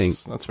think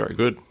that's very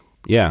good.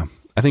 Yeah.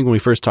 I think when we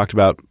first talked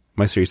about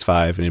my Series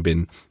 5 and it had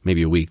been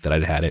maybe a week that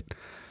I'd had it,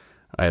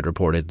 I had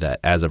reported that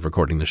as of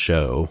recording the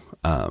show,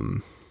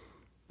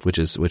 which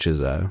is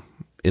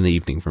in the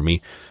evening for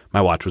me,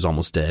 my watch was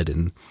almost dead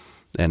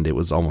and it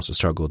was almost a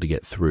struggle to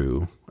get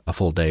through a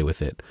full day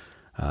with it.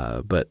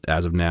 But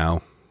as of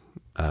now,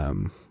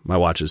 my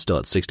watch is still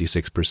at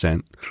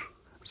 66%.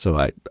 So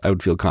I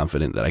would feel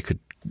confident that I could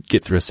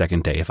get through a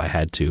second day if I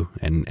had to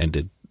and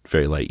did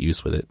very light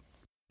use with it.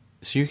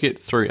 So you get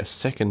through a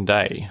second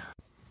day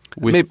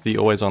with the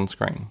always-on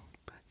screen?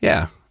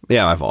 Yeah.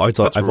 Yeah, I've always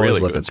left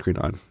that screen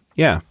on.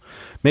 Yeah.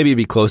 Maybe it'd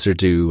be closer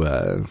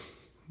to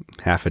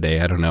half a day.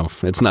 I don't know.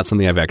 It's not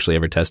something I've actually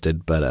ever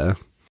tested, but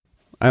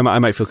I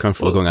might feel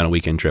comfortable going on a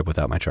weekend trip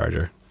without my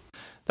charger.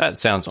 That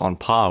sounds on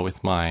par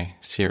with my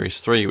Series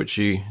 3, which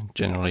you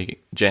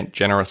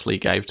generously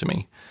gave to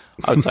me.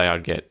 I would say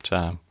I'd get,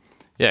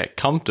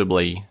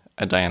 comfortably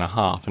a day and a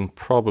half and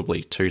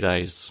probably 2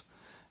 days.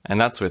 And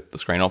that's with the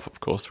screen off, of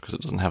course, because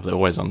it doesn't have the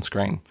always-on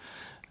screen.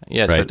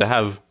 Yeah, right. So to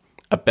have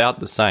about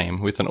the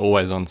same with an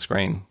always-on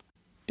screen,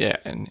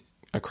 and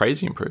a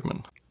crazy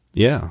improvement.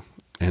 Yeah,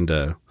 and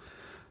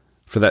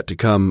for that to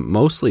come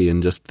mostly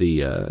in just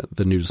the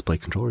new display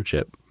controller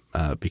chip,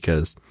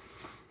 because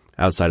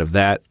outside of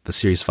that, the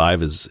Series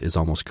 5 is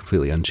almost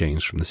completely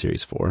unchanged from the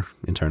Series 4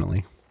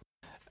 internally.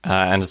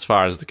 And as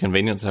far as the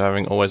convenience of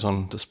having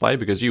always-on display,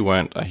 because you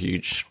weren't a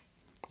huge...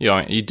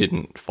 you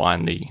didn't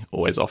find the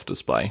always-off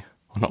display,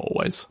 well, not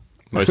always,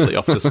 mostly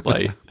off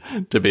display,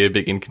 to be a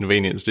big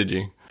inconvenience, did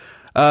you?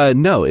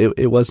 No,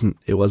 it wasn't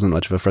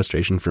much of a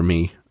frustration for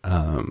me.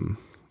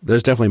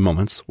 There's definitely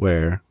moments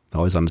where the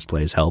always-on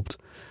display has helped.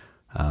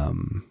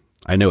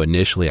 I know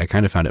initially I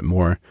kind of found it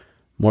more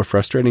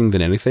frustrating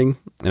than anything,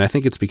 and I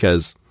think it's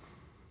because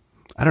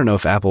I don't know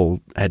if Apple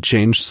had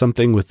changed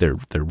something with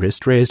their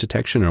wrist raise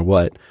detection or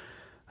what,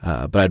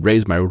 but I'd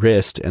raise my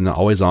wrist and the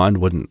always on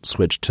wouldn't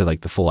switch to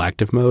like the full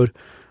active mode.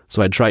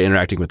 So I'd try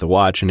interacting with the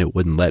watch and it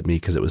wouldn't let me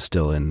because it was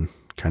still in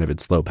kind of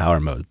its low power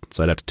mode.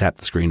 So I'd have to tap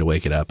the screen to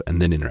wake it up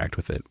and then interact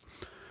with it.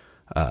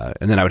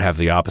 And then I would have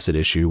the opposite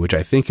issue, which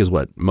I think is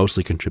what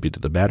mostly contributed to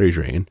the battery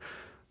drain,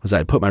 was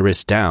I'd put my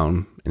wrist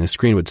down and the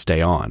screen would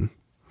stay on.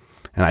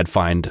 And I'd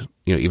find,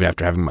 even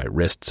after having my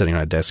wrist sitting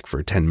on a desk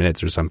for 10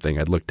 minutes or something,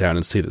 I'd look down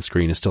and see the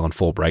screen is still on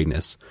full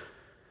brightness.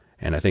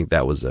 And I think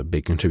that was a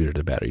big contributor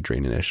to battery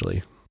drain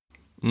initially.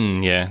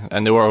 Yeah,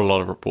 and there were a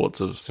lot of reports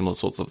of similar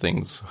sorts of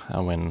things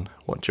when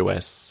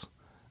WatchOS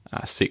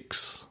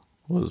 6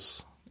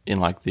 was in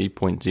like the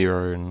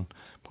 0.0 and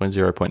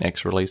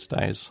 0.0.x release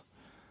days.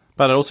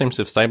 But it all seems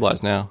to have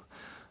stabilized now,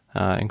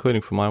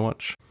 including for my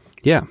watch.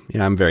 Yeah,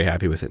 I'm very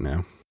happy with it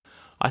now.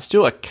 I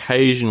still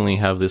occasionally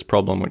have this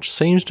problem, which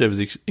seems to have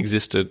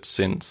existed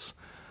since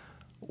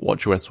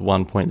WatchOS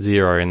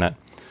 1.0, in that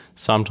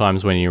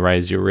sometimes when you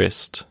raise your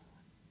wrist,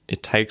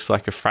 it takes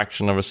like a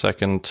fraction of a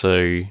second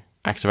to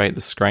activate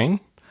the screen.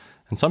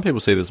 And some people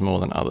see this more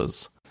than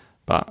others.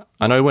 But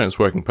I know when it's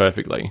working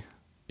perfectly,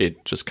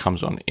 it just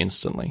comes on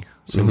instantly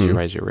as soon as you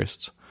raise your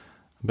wrist.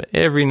 But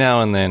every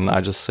now and then I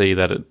just see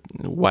that it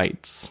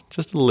waits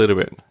just a little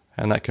bit,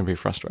 and that can be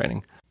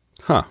frustrating.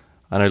 Huh.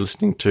 I know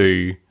listening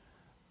to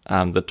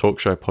the talk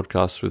show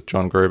podcast with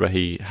John Gruber,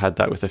 he had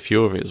that with a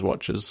few of his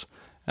watches.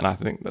 And I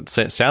think that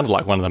sounded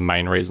like one of the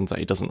main reasons that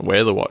he doesn't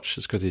wear the watch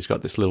is because he's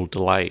got this little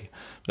delay.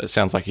 But it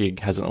sounds like he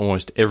has it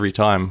almost every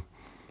time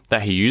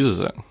that he uses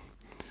it.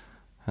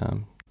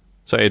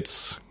 So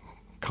it's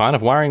kind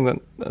of worrying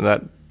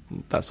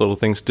that sort of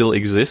thing still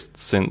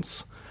exists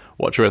since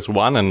WatchOS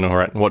 1 and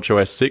we're at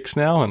WatchOS 6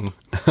 now, and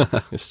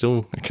it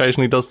still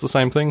occasionally does the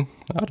same thing.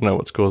 I don't know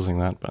what's causing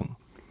that, but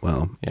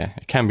yeah,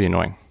 it can be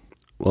annoying.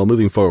 Well,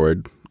 moving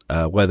forward,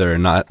 whether or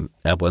not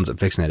Apple ends up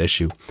fixing that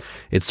issue,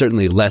 it's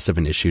certainly less of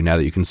an issue now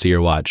that you can see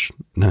your watch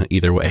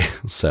either way.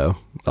 So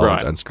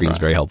always on screen is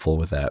very helpful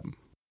with that.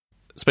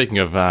 Speaking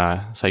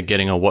of, say,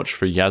 getting a watch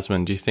for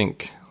Yasmin, do you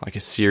think like a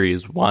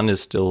Series 1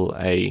 is still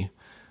a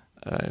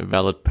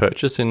valid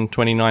purchase in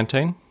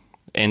 2019?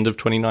 End of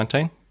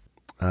 2019?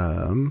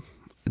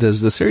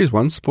 Does the Series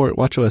 1 support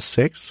WatchOS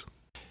 6?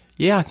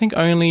 Yeah, I think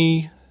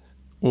only...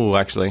 Oh,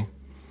 actually...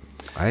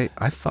 I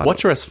thought...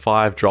 WatchOS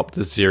 5 dropped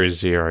the Series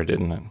 0,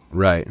 didn't it?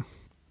 Right.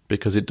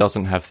 Because it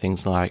doesn't have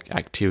things like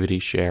activity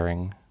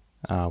sharing,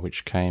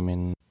 which came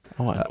in...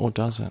 or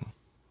does it?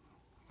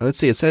 Let's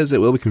see. It says it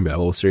will be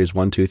compatible with Series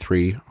 1, 2,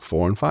 3,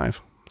 4, and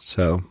 5.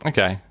 So...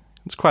 Okay.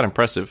 It's quite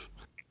impressive.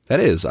 That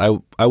is.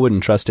 I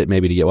wouldn't trust it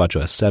maybe to get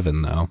WatchOS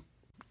 7, though.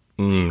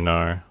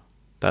 No.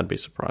 That'd be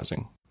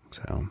surprising.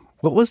 So,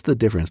 what was the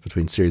difference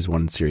between Series 1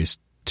 and Series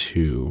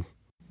 2?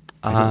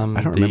 I don't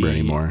remember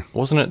anymore.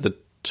 Wasn't it the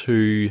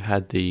 2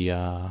 had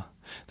the...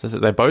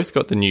 they both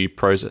got the new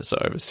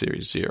processor over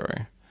Series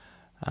 0.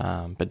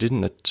 But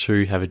didn't the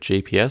 2 have a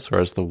GPS,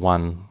 whereas the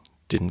 1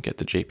 didn't get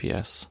the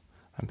GPS?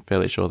 I'm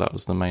fairly sure that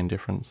was the main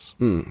difference.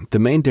 The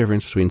main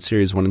difference between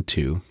Series 1 and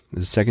 2 is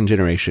the second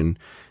generation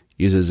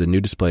uses a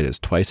new display that's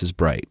twice as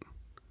bright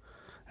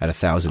at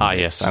 1,000 nits.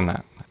 Yes, and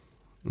that.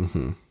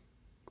 Mm-hmm.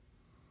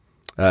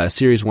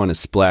 Series 1 is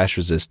splash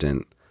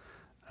resistant.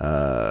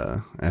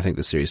 I think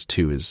the Series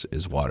 2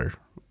 is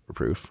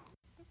waterproof.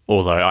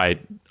 Although I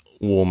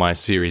wore my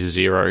Series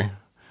 0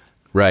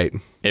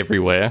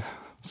 everywhere,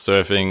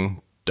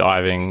 surfing,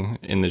 diving,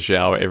 in the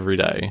shower every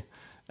day,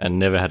 and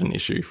never had an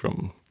issue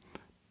from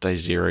day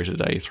 0 to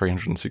day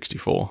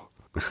 364.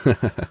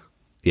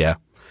 Yeah.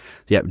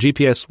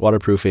 GPS,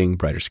 waterproofing,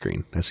 brighter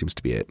screen. That seems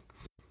to be it.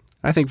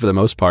 I think for the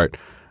most part,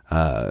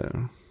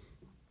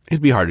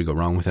 it'd be hard to go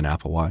wrong with an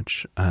Apple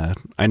Watch.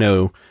 I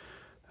know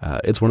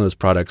it's one of those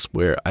products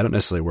where I don't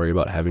necessarily worry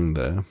about having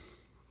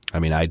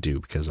I do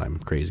because I'm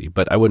crazy,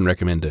 but I wouldn't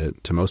recommend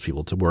to most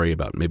people to worry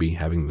about maybe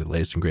having the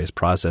latest and greatest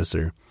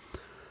processor.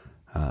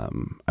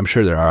 I'm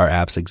sure there are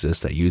apps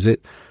exist that use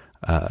it,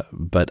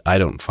 but I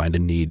don't find a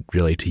need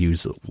really to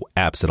use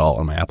apps at all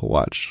on my Apple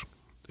Watch.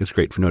 It's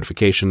great for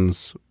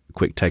notifications,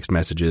 quick text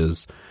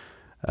messages,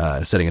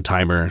 setting a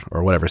timer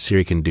or whatever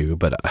Siri can do,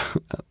 but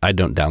I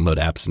don't download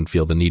apps and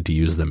feel the need to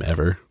use them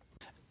ever.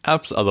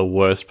 Apps are the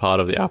worst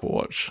part of the Apple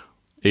Watch,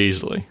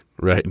 easily.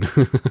 Right.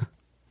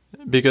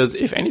 Because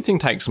if anything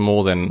takes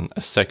more than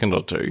a second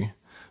or two,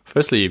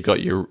 firstly, you've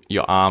got your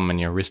arm and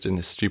your wrist in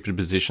this stupid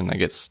position that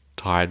gets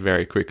tired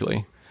very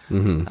quickly.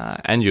 Mm-hmm.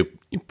 And you're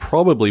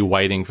probably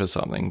waiting for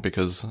something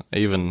because I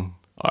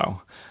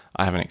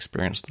haven't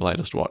experienced the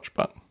latest watch,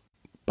 but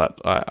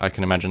I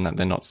can imagine that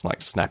they're not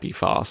like snappy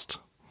fast,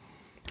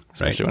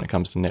 especially when it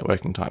comes to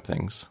networking type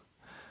things.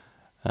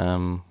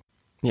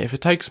 If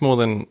it takes more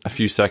than a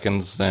few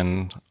seconds,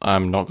 then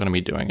I'm not going to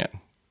be doing it,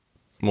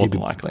 more than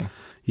likely.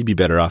 You'd be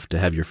better off to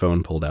have your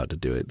phone pulled out to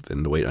do it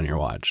than to wait on your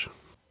watch.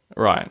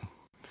 Right.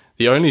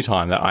 The only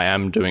time that I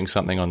am doing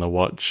something on the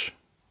watch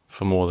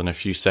for more than a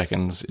few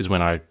seconds is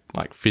when I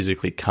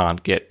physically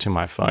can't get to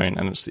my phone,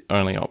 and it's the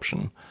only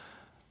option.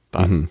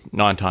 But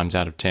 9 times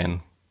out of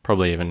 10,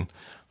 probably even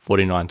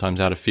 49 times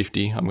out of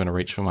 50, I'm going to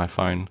reach for my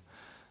phone,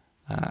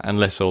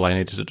 unless all I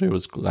needed to do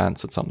was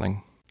glance at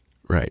something.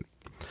 Right.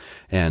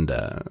 And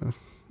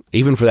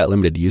even for that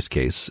limited use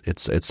case,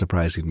 it's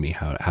surprising to me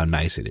how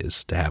nice it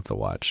is to have the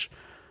watch.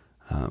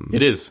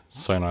 It is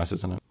so nice,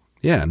 isn't it?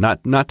 Yeah,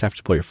 not to have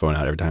to pull your phone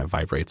out every time it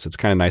vibrates. It's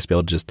kind of nice to be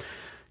able to just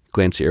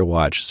glance at your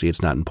watch, see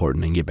it's not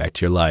important, and get back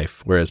to your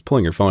life. Whereas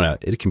pulling your phone out,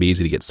 it can be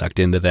easy to get sucked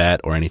into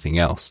that or anything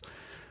else.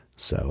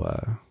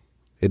 So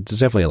it's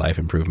definitely a life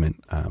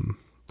improvement.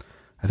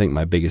 I think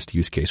my biggest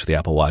use case for the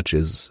Apple Watch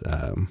is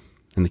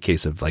in the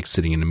case of like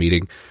sitting in a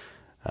meeting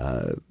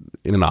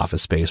in an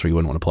office space where you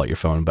wouldn't want to pull out your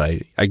phone,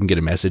 but I can get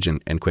a message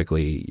and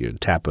quickly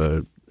tap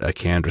a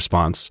canned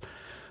response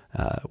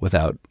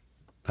without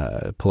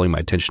pulling my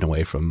attention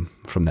away from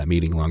that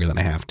meeting longer than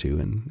I have to,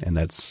 and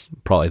that's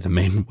probably the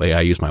main way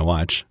I use my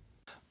watch.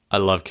 I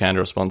love canned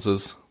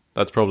responses.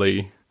 That's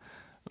probably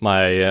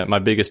my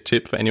biggest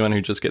tip for anyone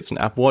who just gets an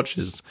Apple Watch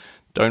is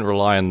don't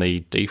rely on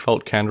the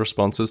default canned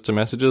responses to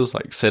messages.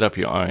 Like, set up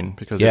your own,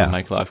 because it'll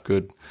make life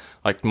good.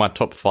 Like, my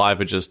top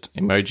 5 are just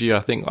emoji, I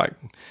think, like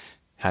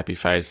happy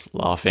face,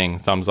 laughing,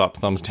 thumbs up,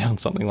 thumbs down,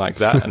 something like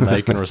that, and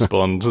they can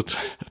respond to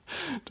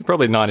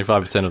probably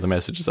 95% of the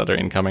messages that are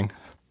incoming.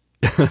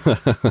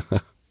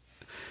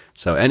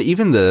 So, and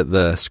even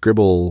the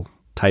Scribble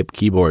type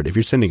keyboard, if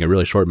you're sending a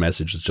really short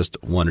message, it's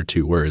just 1 or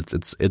 2 words.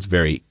 It's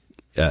very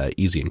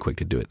easy and quick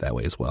to do it that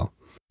way as well.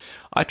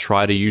 I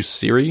try to use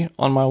Siri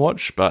on my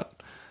watch,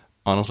 but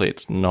honestly,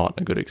 it's not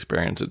a good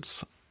experience.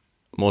 It's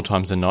more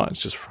times than not,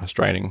 it's just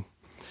frustrating.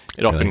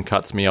 It often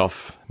cuts me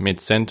off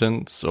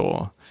mid-sentence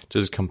or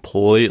just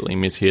completely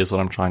mishears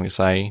what I'm trying to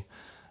say.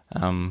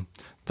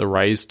 The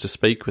raise to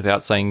speak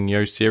without saying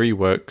 "Yo Siri"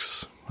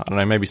 works, I don't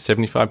know, maybe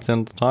 75%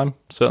 of the time.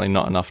 Certainly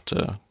not enough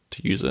to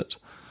use it.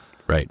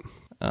 Right.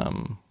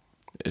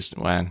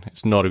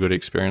 It's not a good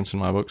experience in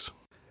my books.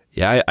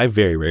 Yeah, I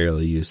very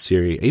rarely use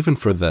Siri, even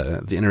for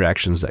the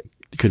interactions that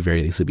could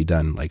very easily be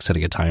done, like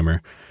setting a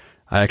timer.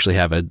 I actually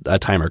have a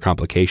timer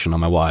complication on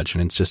my watch,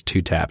 and it's just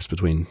 2 taps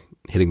between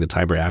hitting the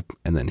timer app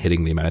and then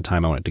hitting the amount of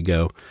time I want it to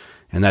go.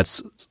 And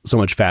that's so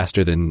much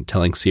faster than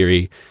telling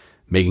Siri,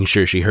 making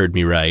sure she heard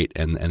me right,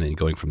 and then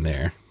going from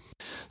there.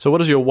 So what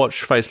does your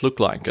watch face look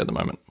like at the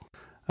moment?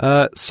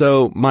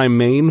 So my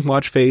main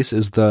watch face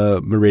is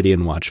the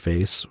Meridian watch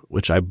face,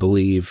 which I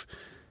believe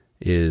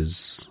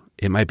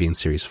it might be in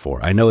Series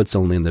 4. I know it's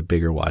only in the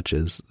bigger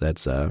watches.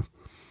 It's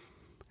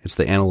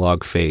the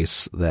analog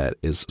face that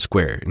is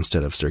square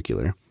instead of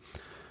circular.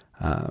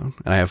 And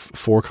I have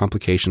 4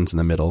 complications in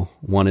the middle.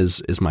 One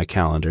is my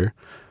calendar,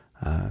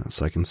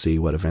 so I can see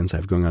what events I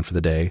have going on for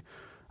the day.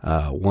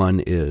 One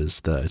is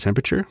the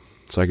temperature,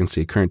 so I can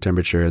see current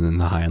temperature and then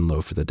the high and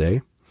low for the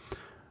day.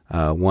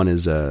 One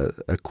is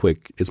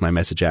it's my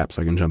message app,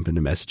 so I can jump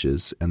into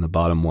messages. And the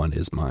bottom one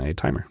is my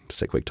timer to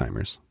set quick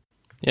timers.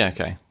 Yeah,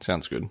 okay.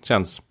 Sounds good.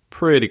 Sounds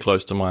pretty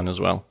close to mine as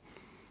well.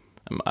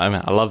 I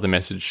love the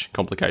message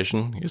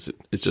complication because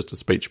it's just a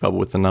speech bubble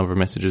with the number of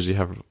messages you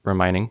have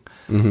remaining.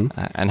 Mm-hmm.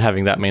 And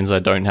having that means I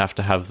don't have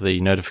to have the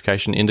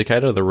notification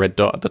indicator, the red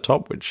dot at the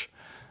top, which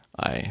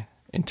I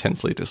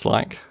intensely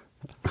dislike.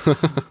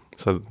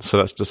 So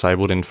that's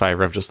disabled in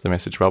favor of just the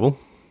message bubble.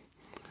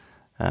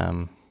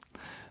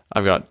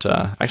 I've got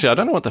actually, I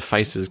don't know what the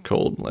face is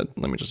called. Let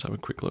me just have a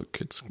quick look.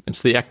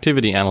 It's the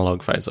activity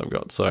analog face I've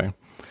got. So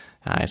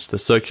it's the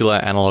circular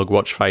analog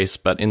watch face,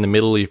 but in the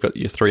middle you've got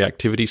your 3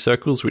 activity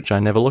circles, which I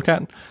never look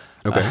at.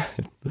 Okay.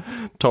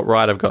 Top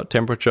right, I've got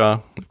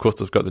temperature. Of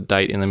course, I've got the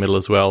date in the middle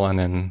as well, and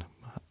then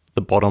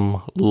the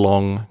bottom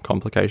long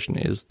complication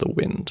is the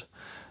wind,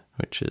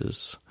 which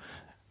is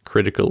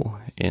critical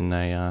in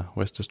a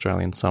West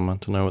Australian summer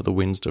to know what the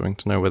wind's doing,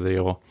 to know whether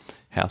your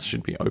house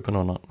should be open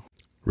or not.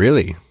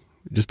 Really?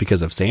 Just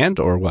because of sand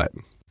or what?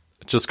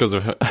 Just because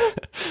of,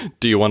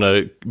 do you want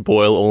to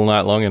boil all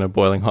night long in a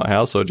boiling hot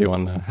house, or do you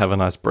want to have a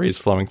nice breeze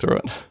flowing through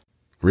it?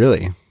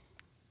 Really?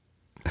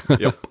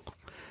 Yep.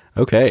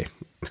 Okay.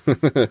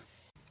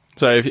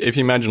 So if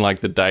you imagine like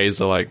the days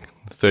are like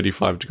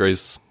 35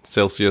 degrees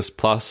Celsius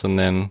plus, and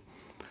then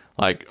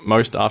like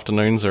most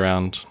afternoons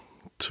around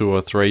 2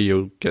 or 3,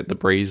 you'll get the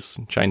breeze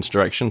change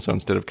direction. So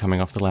instead of coming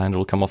off the land,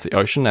 it'll come off the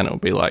ocean, and it'll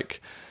be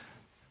like,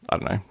 I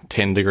don't know,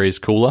 10 degrees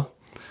cooler.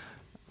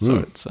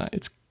 So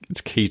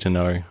it's key to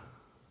knowing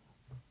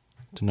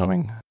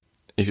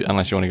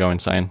unless you want to go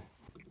insane.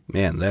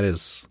 Man, that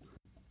is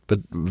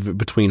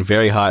between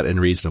very hot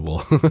and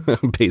reasonable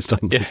based on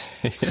this.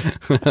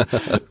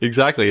 Yeah.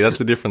 Exactly. That's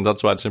the difference.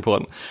 That's why it's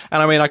important.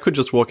 And I mean, I could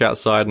just walk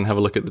outside and have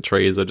a look at the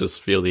trees or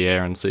just feel the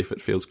air and see if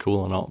it feels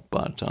cool or not.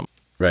 But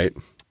right.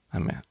 I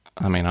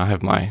mean, I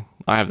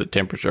have the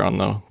temperature on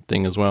the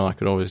thing as well. I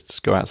could always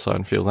just go outside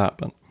and feel that.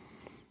 But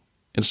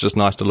it's just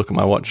nice to look at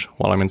my watch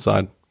while I'm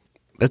inside.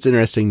 That's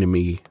interesting to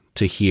me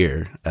to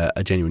hear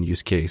a genuine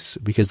use case,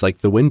 because like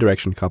the wind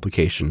direction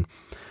complication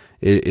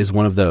is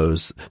one of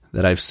those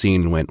that I've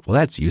seen and went, well,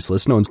 that's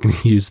useless. No one's going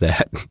to use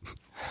that.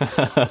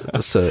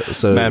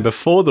 so man,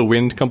 before the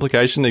wind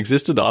complication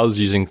existed, I was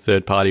using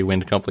third-party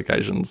wind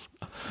complications.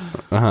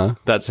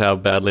 That's how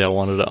badly I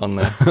wanted it on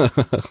there.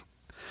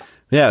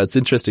 Yeah, it's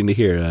interesting to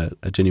hear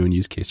a genuine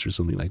use case for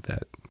something like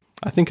that.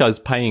 I think I was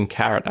paying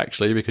Carrot,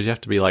 actually, because you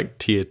have to be like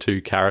tier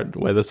 2 Carrot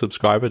weather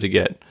subscriber to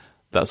get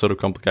that sort of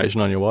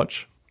complication on your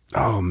watch.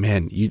 Oh,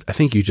 man. I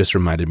think you just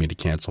reminded me to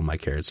cancel my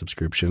Carrot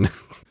subscription.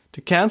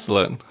 To cancel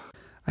it?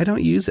 I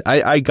don't use it.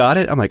 I got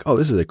it. I'm like, oh,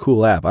 this is a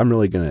cool app. I'm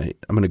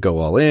gonna go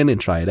all in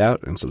and try it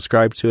out and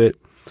subscribe to it.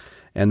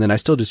 And then I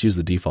still just use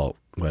the default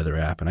weather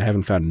app, and I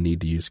haven't found a need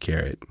to use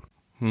Carrot.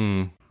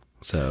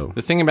 So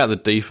the thing about the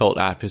default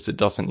app is it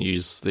doesn't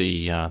use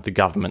the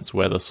government's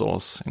weather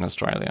source in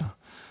Australia.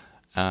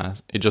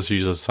 It just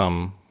uses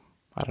some,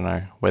 I don't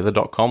know,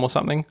 weather.com or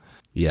something.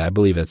 Yeah, I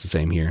believe that's the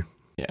same here.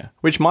 Yeah,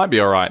 which might be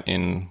all right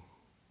in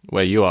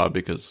where you are,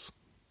 because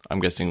I'm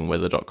guessing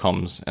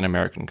weather.com's an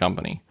American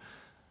company.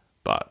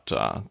 But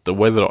the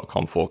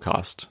weather.com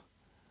forecast,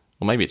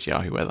 or maybe it's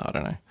Yahoo Weather, I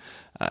don't know.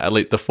 At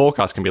least the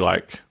forecast can be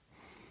like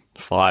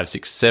 5,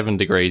 6, 7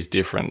 degrees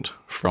different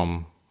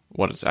from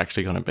what it's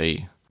actually going to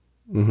be.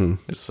 Mm-hmm.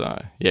 It's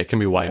it can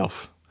be way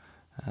off.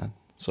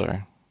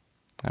 So,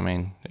 I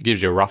mean, it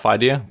gives you a rough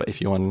idea, but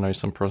if you want to know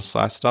some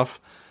precise stuff,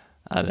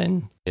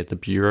 then the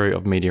Bureau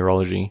of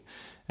Meteorology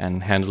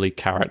and handily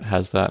Carrot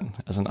has that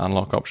as an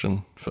unlock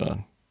option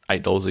for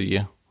 $8 a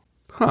year.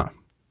 Huh.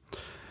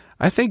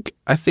 I've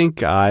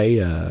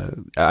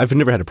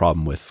never had a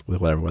problem with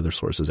whatever weather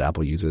sources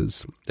Apple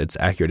uses. It's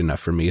accurate enough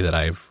for me that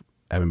I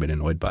haven't been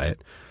annoyed by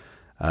it.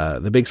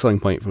 The big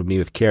selling point for me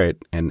with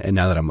Carrot, and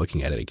now that I'm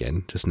looking at it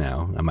again just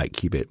now, I might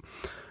keep it.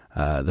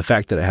 The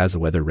fact that it has a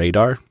weather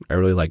radar, I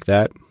really like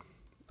that.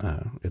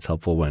 It's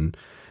helpful when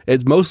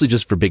it's mostly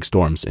just for big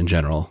storms in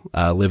general.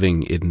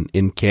 Living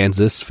in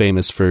Kansas,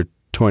 famous for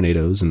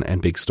tornadoes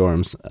and big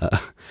storms,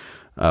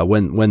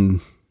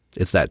 when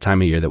it's that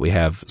time of year that we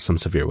have some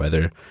severe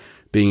weather,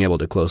 being able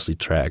to closely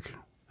track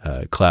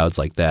clouds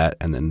like that,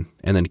 and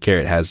then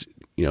Carrot has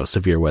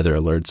severe weather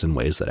alerts in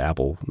ways that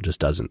Apple just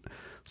doesn't.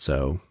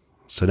 So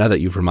now that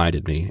you've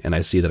reminded me, and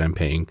I see that I'm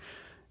paying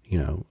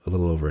a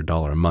little over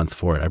 $1 a month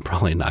for it, I'm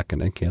probably not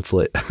going to cancel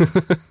it.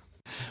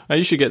 Well,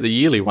 you should get the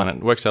yearly one.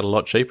 It works out a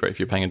lot cheaper if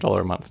you're paying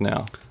 $1 a month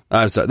now.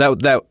 I'm sorry,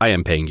 that I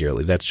am paying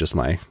yearly. That's just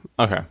my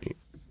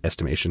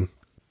estimation.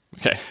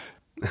 Okay.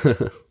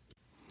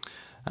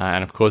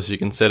 And of course, you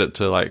can set it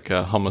to like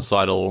a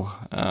homicidal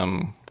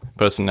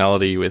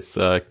personality with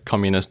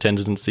communist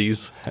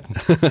tendencies,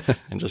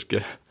 and just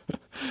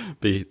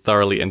be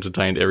thoroughly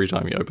entertained every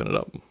time you open it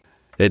up.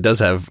 It does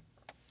have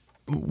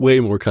way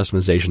more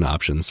customization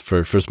options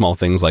for small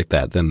things like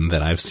that than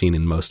I've seen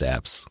in most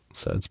apps.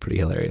 So it's pretty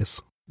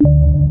hilarious.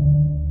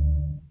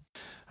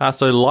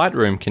 So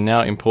Lightroom can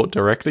now import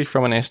directly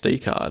from an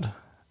SD card.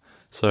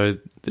 So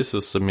this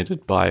was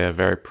submitted by a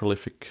very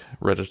prolific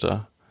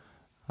Redditor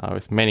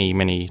with many,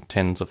 many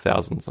tens of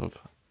thousands of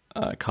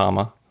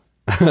karma.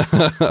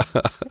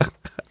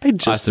 I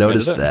just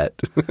noticed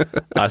that.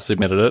 I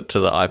submitted it to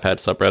the iPad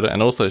subreddit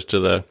and also to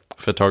the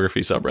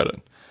photography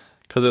subreddit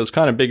because it was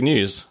kind of big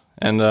news,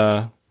 and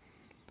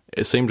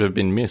it seemed to have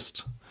been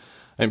missed.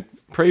 And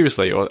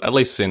previously, or at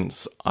least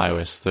since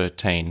iOS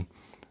 13,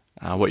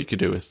 what you could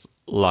do with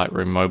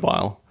Lightroom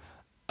Mobile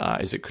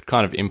is it could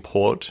kind of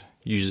import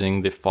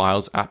using the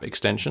Files app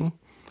extension.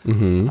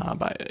 Mm-hmm.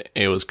 But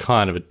it was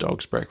kind of a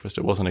dog's breakfast.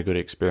 It wasn't a good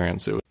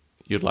experience.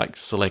 You'd like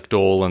select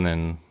all, and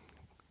then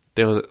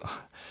there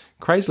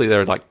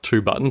were like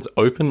 2 buttons,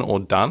 open or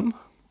done.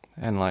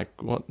 And like,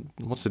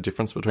 what's the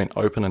difference between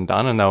open and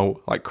done? And they were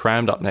like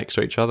crammed up next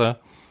to each other.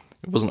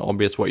 It wasn't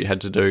obvious what you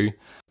had to do.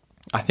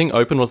 I think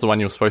open was the one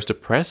you were supposed to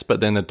press, but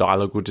then the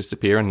dialogue would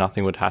disappear and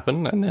nothing would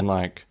happen. And then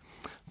like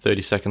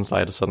 30 seconds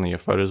later, suddenly your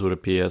photos would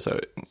appear. So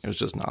it was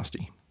just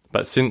nasty.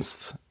 But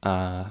since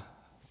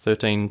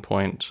 13.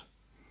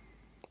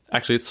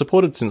 Actually, it's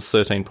supported since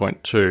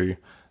 13.2,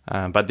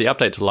 but the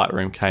update to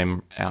Lightroom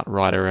came out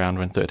right around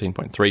when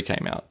 13.3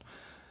 came out.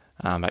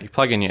 But you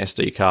plug in your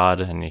SD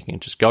card and you can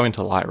just go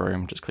into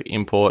Lightroom, just click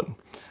import,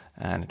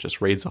 and it just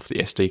reads off the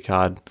SD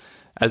card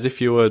as if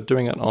you were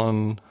doing it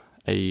on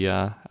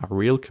a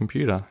real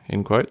computer,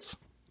 in quotes.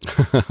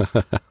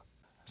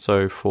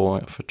 So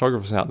for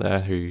photographers out there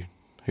who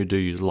do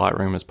use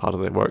Lightroom as part of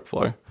their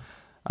workflow,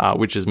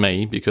 which is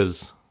me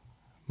because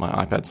my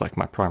iPad's like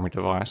my primary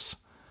device,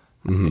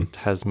 mm-hmm. It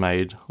has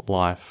made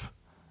life,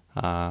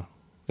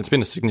 it's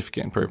been a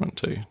significant improvement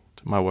to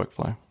my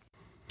workflow.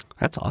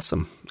 That's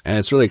awesome. And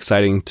it's really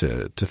exciting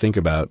to think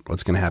about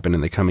what's going to happen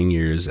in the coming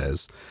years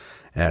as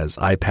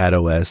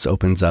iPadOS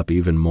opens up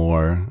even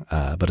more,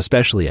 but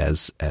especially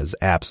as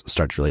apps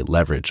start to really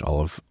leverage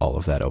all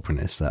of that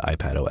openness that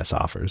iPadOS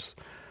offers.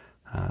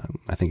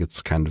 I think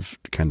it's kind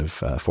of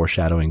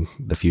foreshadowing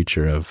the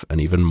future of an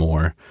even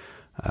more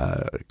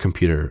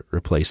computer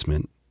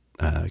replacement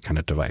kind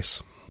of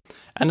device.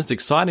 And it's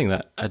exciting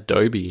that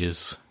Adobe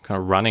is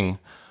kind of running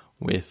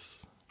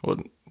with,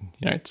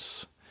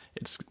 it's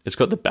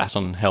got the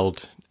baton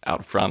held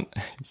out front.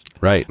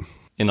 Right.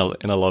 In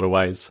a lot of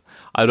ways.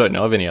 I don't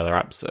know of any other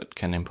apps that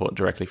can import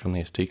directly from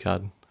the SD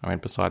card. I mean,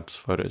 besides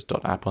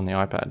Photos.app on the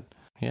iPad.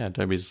 Yeah,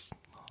 Adobe's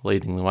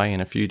leading the way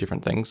in a few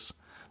different things.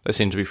 They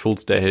seem to be full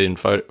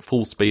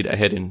speed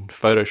ahead in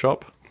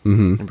Photoshop,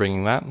 mm-hmm. and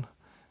bringing that.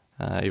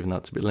 even though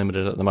it's a bit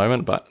limited at the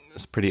moment, but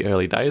it's pretty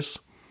early days.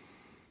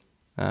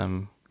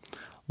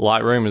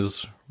 Lightroom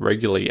is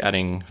regularly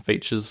adding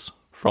features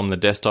from the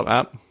desktop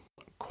app.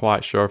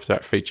 Quite sure if they're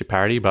at feature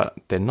parity, but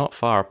they're not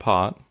far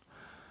apart.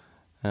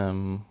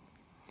 And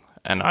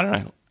I don't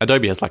know,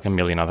 Adobe has like a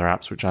million other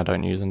apps which I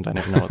don't use and don't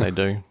even know what they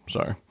do.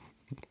 So,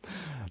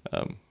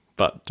 yeah,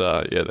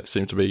 they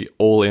seem to be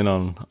all in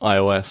on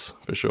iOS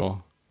for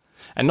sure.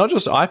 And not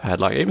just iPad,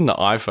 like even the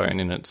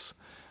iPhone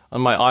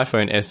on my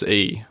iPhone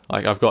SE,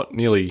 like I've got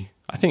nearly,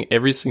 I think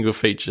every single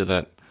feature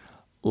that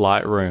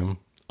Lightroom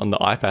on the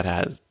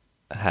iPad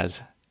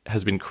has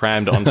been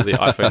crammed onto the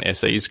iPhone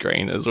SE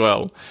screen as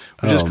well,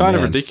 which is kind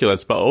of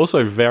ridiculous, but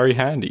also very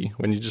handy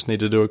when you just need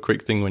to do a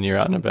quick thing when you're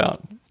out and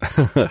about.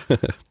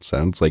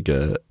 Sounds like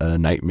a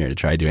nightmare to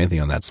try to do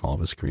anything on that small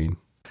of a screen.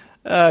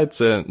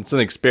 It's an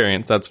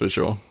experience, that's for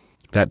sure.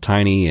 That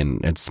tiny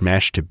and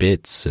smashed to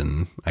bits,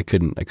 and I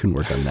couldn't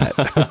work on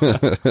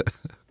that.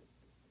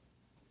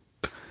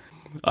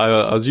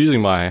 I was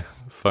using my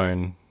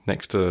phone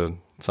next to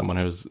someone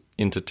who was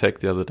into tech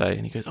the other day,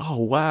 and he goes, "Oh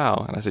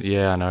wow!" And I said,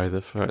 "Yeah, I know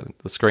the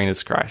screen is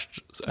scratched.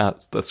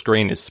 The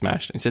screen is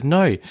smashed." And he said,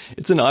 "No,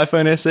 it's an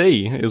iPhone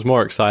SE." He was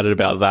more excited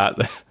about that,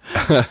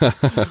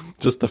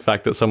 just the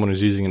fact that someone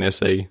was using an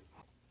SE.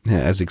 Yeah,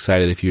 as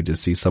excited if you to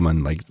see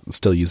someone like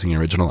still using an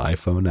original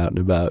iPhone out and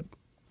about.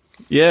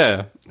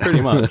 Yeah,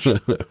 pretty much.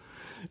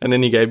 And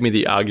then he gave me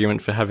the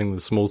argument for having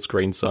the small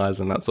screen size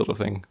and that sort of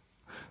thing.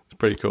 It's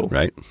pretty cool,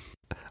 right?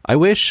 I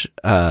wish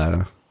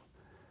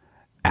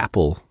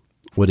Apple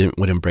would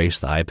embrace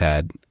the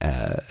iPad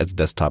as a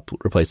desktop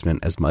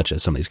replacement as much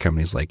as some of these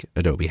companies like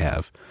Adobe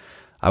have.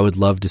 I would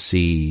love to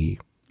see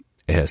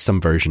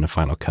some version of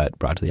Final Cut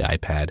brought to the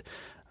iPad,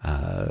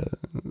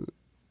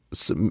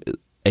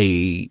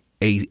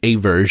 a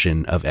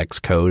version of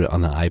Xcode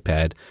on the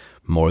iPad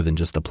more than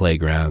just the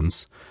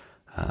playgrounds.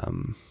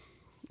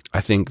 I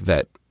think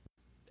that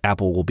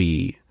Apple will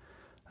be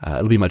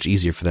it'll be much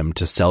easier for them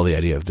to sell the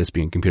idea of this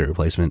being computer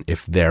replacement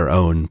if their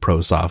own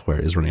pro software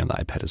is running on the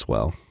iPad as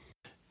well.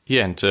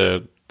 Yeah, and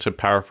to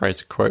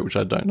paraphrase a quote, which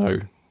I don't know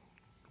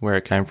where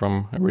it came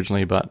from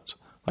originally, but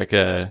like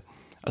a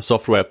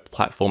software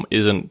platform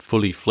isn't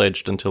fully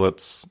fledged until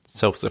it's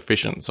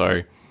self-sufficient.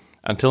 So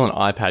until an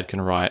iPad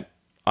can write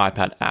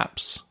iPad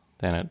apps,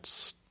 then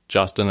it's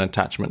just an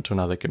attachment to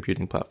another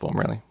computing platform,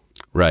 really.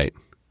 Right.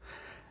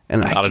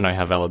 And I don't know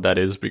how valid that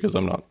is because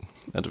I'm not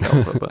a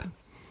developer,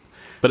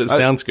 but it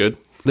sounds good.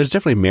 There's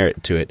definitely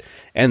merit to it,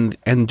 and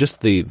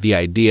just the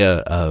idea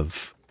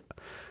of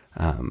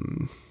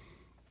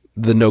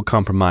the no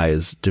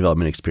compromise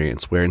development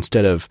experience, where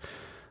instead of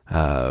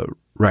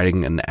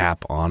writing an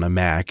app on a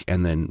Mac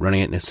and then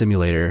running it in a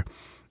simulator,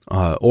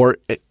 or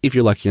if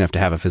you're lucky enough to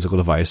have a physical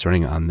device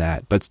running on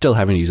that, but still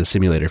having to use a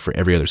simulator for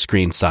every other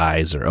screen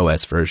size or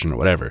OS version or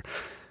whatever,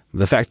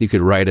 the fact that you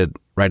could write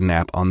an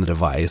app on the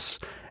device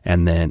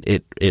and then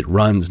it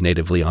runs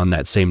natively on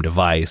that same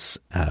device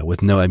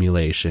with no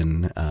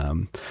emulation.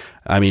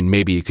 I mean,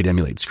 maybe you could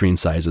emulate screen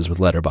sizes with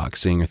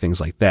letterboxing or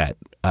things like that.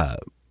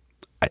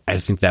 I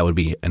think that would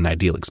be an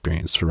ideal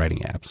experience for writing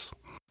apps.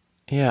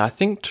 Yeah, I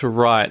think to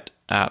write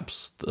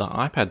apps, the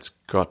iPad's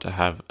got to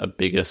have a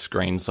bigger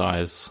screen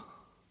size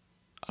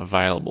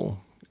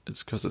available.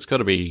 It's because it's got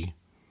to be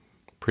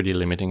pretty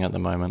limiting at the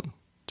moment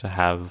to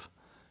have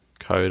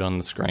code on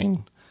the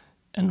screen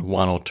and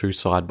one or two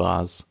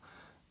sidebars,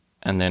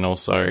 and then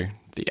also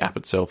the app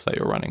itself that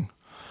you're running.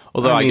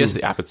 Although I guess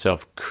the app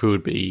itself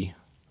could be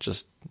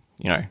just,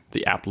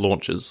 the app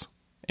launches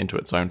into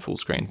its own full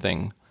screen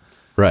thing.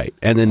 Right.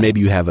 And then maybe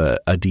you have a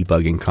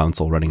debugging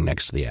console running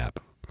next to the app.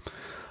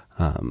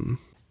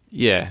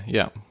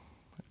 Yeah.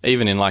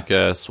 Even in like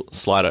a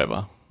slide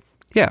over.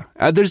 Yeah.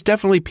 There's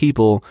definitely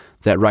people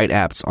that write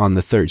apps on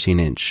the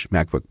 13-inch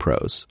MacBook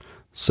Pros.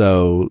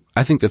 So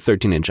I think the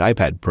 13-inch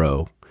iPad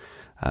Pro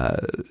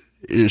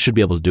it should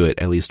be able to do it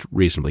at least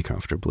reasonably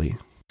comfortably.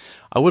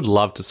 I would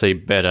love to see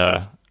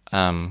better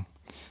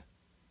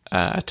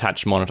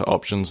attached monitor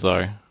options,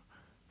 though,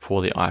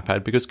 for the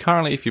iPad, because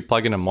currently if you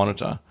plug in a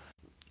monitor,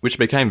 which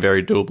became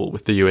very doable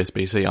with the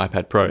USB-C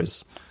iPad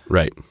Pros,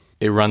 right,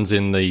 it runs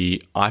in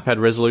the iPad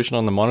resolution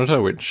on the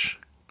monitor, which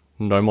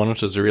no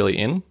monitors are really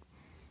in.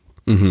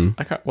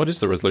 Mm-hmm. What is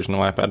the resolution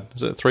on iPad?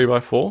 Is it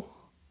 3x4?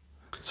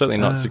 Certainly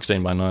not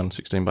 16:9,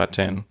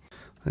 16:10.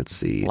 Let's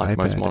see, like iPad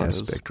most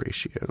monitors. aspect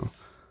ratio.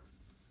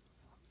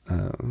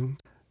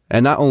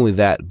 And not only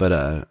that,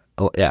 but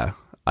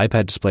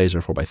iPad displays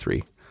are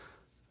 4:3.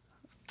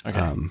 Okay.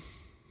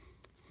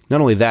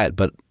 Not only that,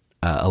 but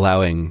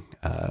allowing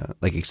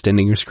like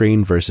extending your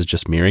screen versus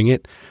just mirroring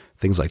it,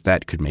 things like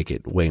that could make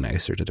it way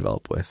nicer to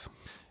develop with.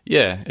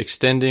 Yeah,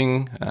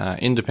 extending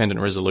independent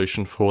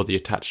resolution for the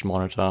attached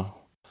monitor.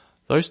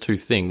 Those two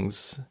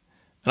things,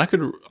 and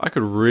I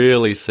could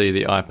really see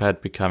the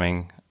iPad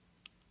becoming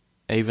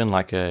even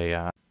like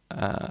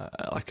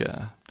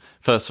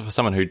for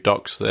someone who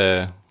docks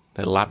their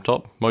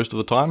laptop most of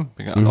the time,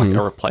 like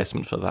a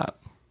replacement for that.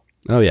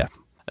 Oh yeah,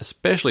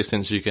 especially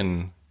since you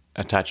can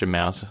attach a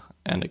mouse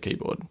and a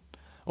keyboard.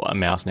 a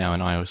mouse now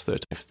in iOS 13.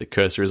 If the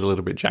cursor is a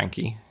little bit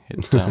janky,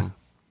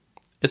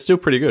 it's still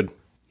pretty good.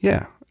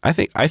 Yeah, I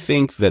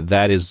think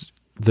that is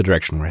the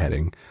direction we're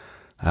heading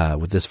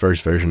with this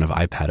first version of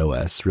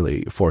iPadOS,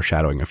 really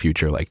foreshadowing a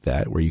future like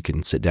that, where you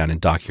can sit down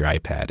and dock your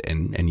iPad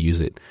and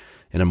use it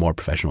in a more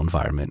professional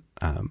environment.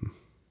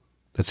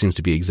 That seems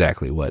to be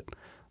exactly what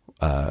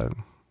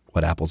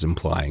Apple's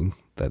implying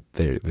that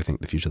they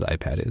think the future of the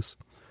iPad is,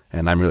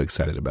 and I'm really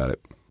excited about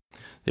it.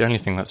 The only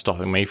thing that's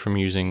stopping me from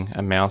using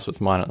a mouse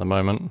with mine at the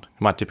moment,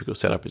 my typical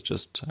setup is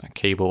just a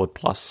keyboard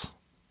plus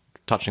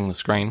touching the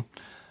screen.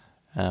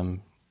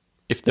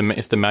 If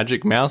the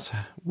Magic Mouse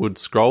would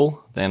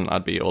scroll, then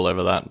I'd be all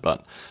over that.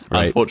 But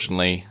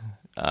Unfortunately,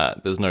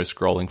 there's no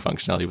scrolling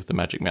functionality with the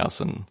Magic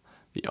Mouse and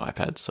the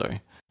iPad. So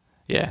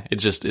yeah, it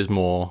just is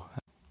more,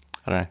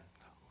 I don't know,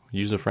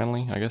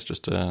 user-friendly, I guess,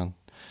 just to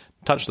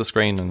touch the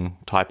screen and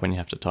type when you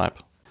have to type.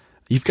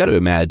 You've got to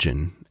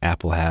imagine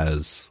Apple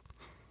has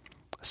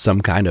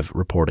some kind of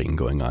reporting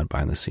going on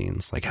behind the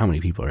scenes, like how many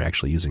people are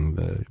actually using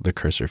the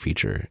cursor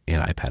feature in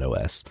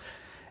iPadOS.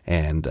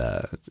 And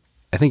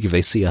I think if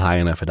they see a high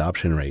enough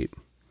adoption rate,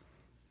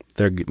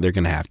 they're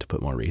going to have to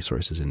put more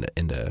resources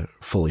into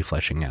fully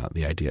fleshing out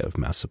the idea of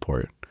mouse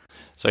support.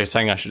 So you're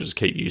saying I should just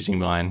keep using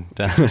mine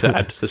to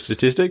add to the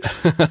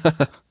statistics?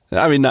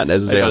 I mean, not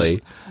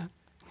necessarily.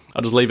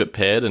 I'll just leave it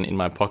paired and in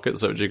my pocket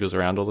so it jiggles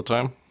around all the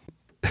time.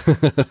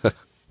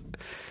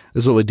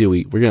 This is what we do.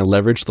 We're going to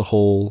leverage the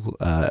whole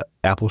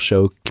Apple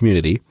Show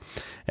community.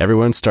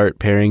 Everyone start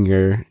pairing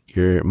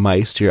your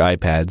mice to your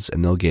iPads,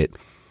 and they'll get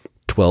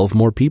 12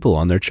 more people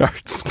on their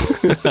charts.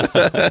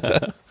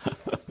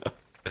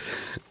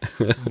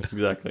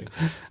 Exactly.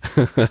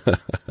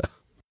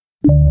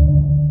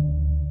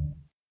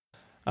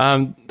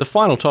 The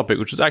final topic,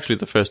 which is actually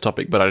the first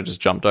topic, but I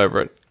just jumped over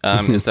it,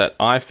 is that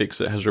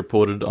iFixit has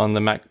reported on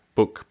the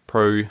MacBook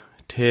Pro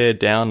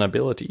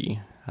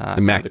teardownability.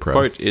 The Mac Pro. The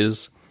quote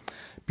is,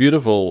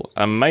 "Beautiful,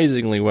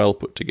 amazingly well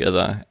put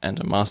together, and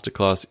a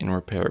masterclass in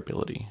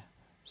repairability."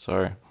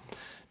 So,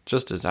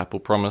 just as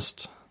Apple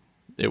promised,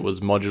 it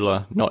was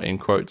modular, not in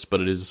quotes, but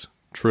it is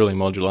truly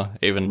modular,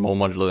 even more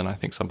modular than I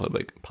think some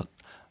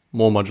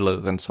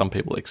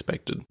people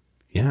expected.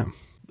 Yeah.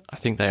 I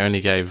think they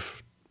only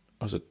gave,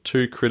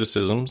 two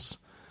criticisms,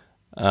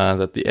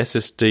 that the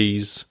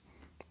SSDs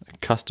are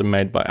custom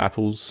made by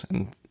Apple's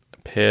and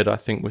paired, I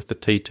think, with the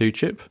T2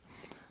 chip.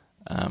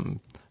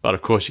 But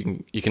of course,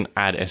 you can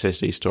add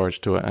SSD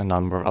storage to it a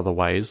number of other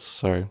ways,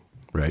 so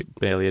it's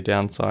barely a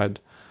downside.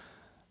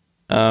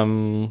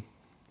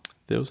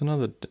 There was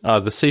another...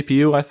 the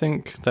CPU, I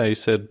think, they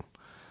said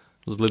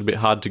was a little bit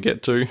hard to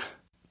get to,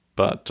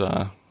 but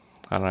I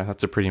don't know,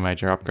 that's a pretty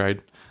major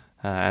upgrade.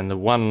 And the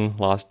one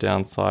last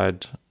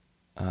downside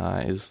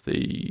is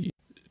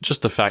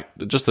just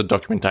the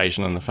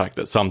documentation and the fact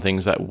that some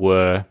things that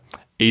were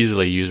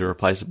easily user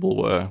replaceable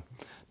were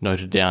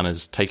noted down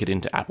as take it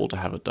into Apple to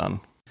have it done.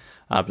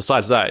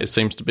 Besides that, it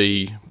seems to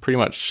be pretty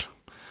much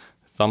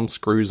thumb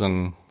screws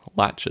and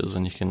latches,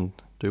 and you can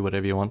do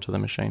whatever you want to the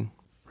machine.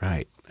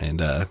 Right.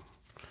 And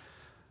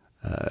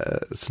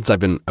since I've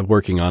been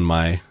working on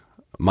my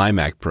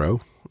Mac Pro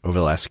over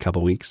the last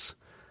couple weeks,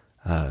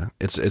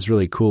 it's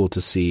really cool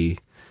to see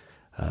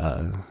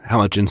how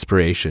much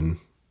inspiration.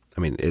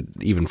 I mean,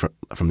 even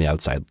from the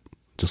outside,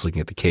 just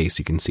looking at the case,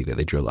 you can see that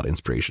they drew a lot of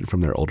inspiration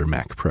from their older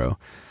Mac Pro.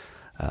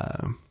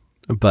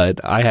 But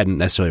I hadn't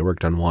necessarily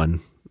worked on one.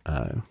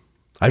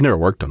 I've never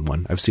worked on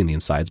one. I've seen the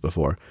insides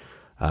before,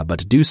 but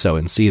to do so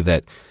and see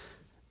that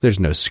there's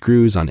no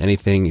screws on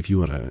anything. If you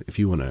want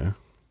to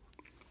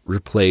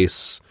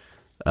replace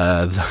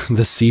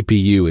the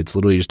CPU, it's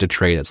literally just a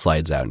tray that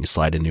slides out and you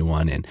slide a new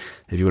one in.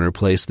 If you want to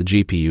replace the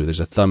GPU, there's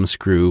a thumb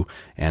screw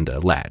and a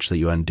latch that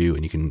you undo,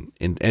 and you can.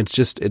 And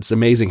it's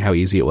amazing how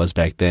easy it was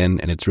back then,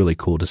 and it's really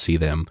cool to see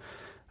them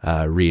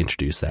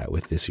reintroduce that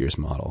with this year's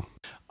model.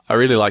 I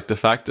really like the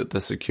fact that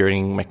the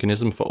securing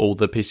mechanism for all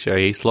the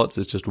PCIe slots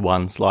is just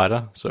one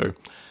slider. So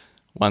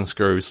one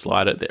screw,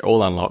 slide it, they're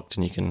all unlocked,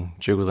 and you can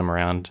jiggle them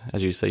around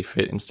as you see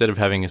fit, instead of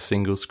having a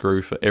single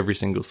screw for every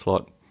single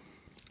slot,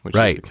 which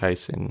is the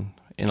case in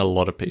a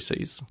lot of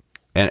PCs.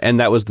 And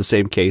that was the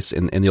same case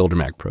in the older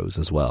Mac Pros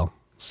as well.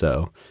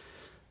 So,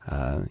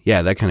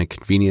 that kind of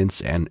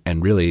convenience and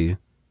really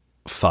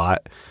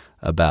thought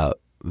about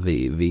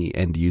the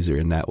end user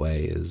in that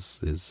way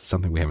is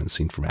something we haven't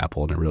seen from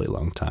Apple in a really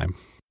long time.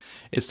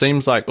 It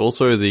seems like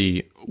also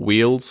the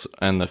wheels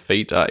and the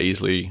feet are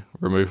easily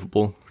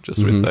removable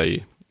just with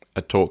a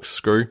Torx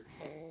screw.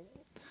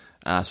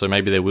 So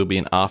maybe there will be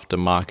an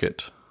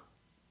aftermarket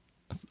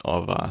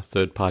of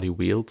third-party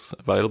wheels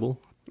available.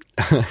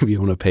 If you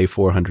want to pay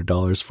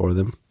 $400 for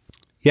them.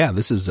 Yeah,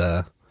 this is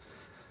a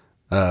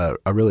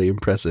really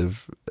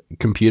impressive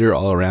computer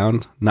all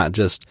around, not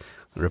just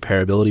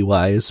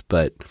repairability-wise,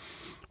 but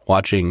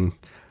watching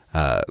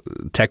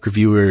tech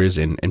reviewers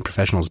and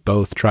professionals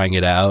both trying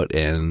it out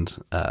and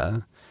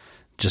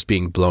just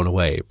being blown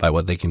away by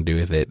what they can do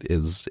with it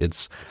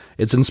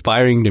it's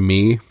inspiring to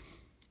me,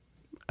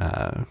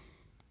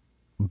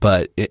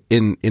 but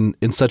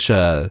in such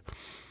a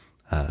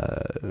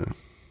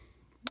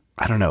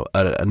I don't know,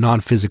 a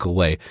non-physical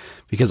way,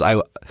 because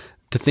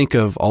to think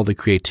of all the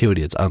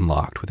creativity that's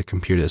unlocked with a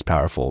computer that's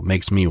powerful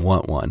makes me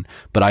want one.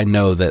 But I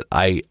know that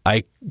I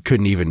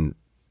couldn't even,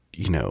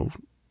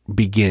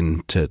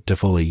 begin to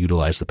fully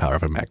utilize the power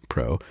of a Mac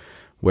Pro,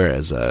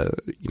 whereas a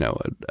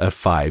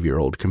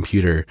 5-year-old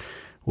computer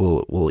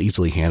will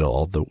easily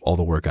handle all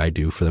the work I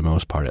do, for the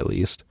most part, at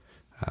least.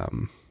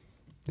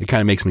 It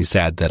kind of makes me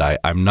sad that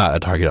I'm not a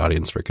target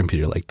audience for a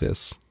computer like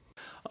this.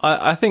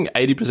 I think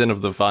 80%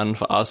 of the fun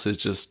for us is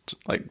just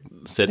like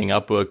setting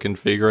up or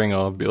configuring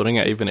or building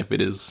it, even if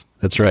it is.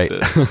 That's right.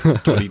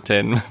 The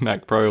 2010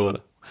 Mac Pro.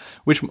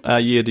 Which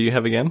year do you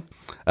have again?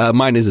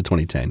 Mine is a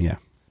 2010, yeah.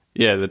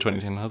 Yeah, the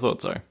 2010. I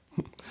thought so.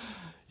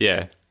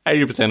 Yeah,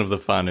 80% of the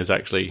fun is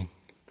actually,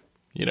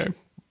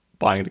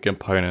 buying the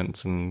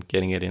components and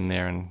getting it in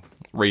there and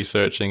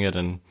researching it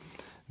and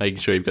making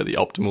sure you've got the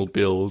optimal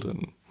build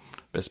and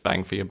best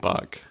bang for your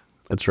buck.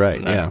 That's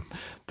right, yeah.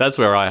 That's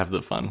where I have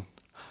the fun.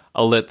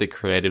 I'll let the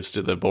creatives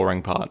do the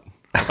boring part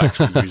of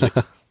actually using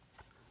it.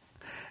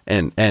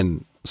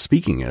 And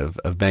speaking of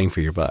bang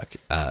for your buck,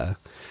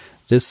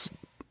 this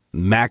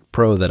Mac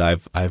Pro that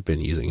I've been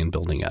using and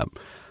building up,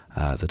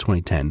 the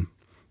 2010,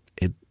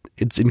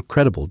 it's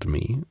incredible to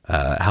me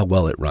how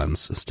well it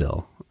runs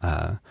still.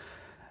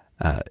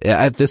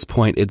 At this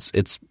point,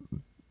 it's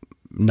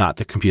not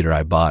the computer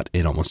I bought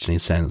in almost any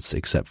sense,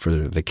 except for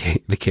the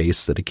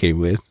case that it came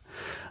with.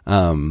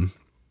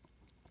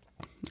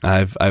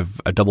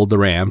 I've doubled the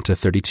RAM to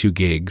 32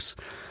 gigs.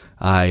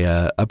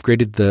 I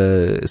upgraded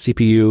the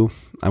CPU.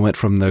 I went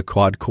from the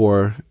quad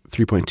core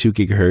 3.2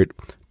 gigahertz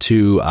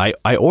to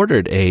I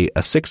ordered a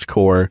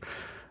 6-core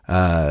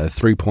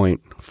 3.46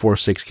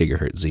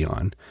 gigahertz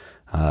Xeon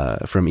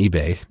from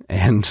eBay,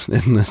 and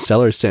then the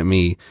seller sent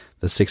me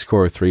the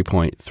 6-core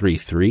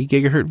 3.33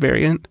 gigahertz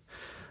variant,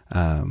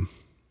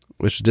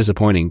 which is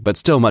disappointing, but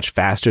still much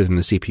faster than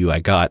the CPU I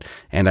got,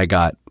 and I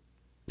got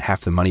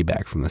half the money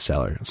back from the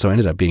seller. So it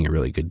ended up being a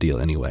really good deal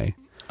anyway.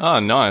 Oh,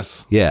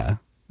 nice. Yeah.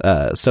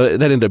 So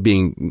that ended up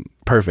being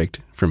perfect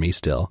for me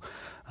still.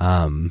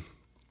 I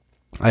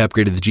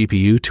upgraded the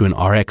GPU to an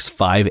RX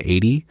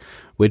 580,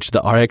 which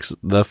the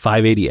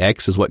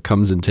 580X is what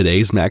comes in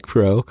today's Mac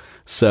Pro.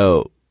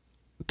 So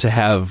to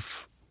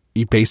have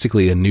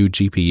basically a new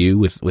GPU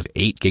with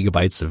 8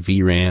 gigabytes of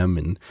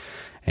VRAM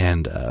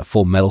and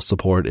full metal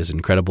support is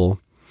incredible.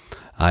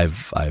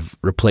 I've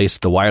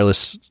replaced the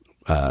wireless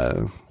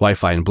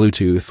Wi-Fi and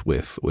Bluetooth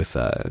with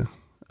a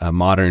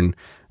modern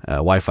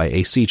Wi-Fi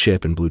AC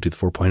chip and Bluetooth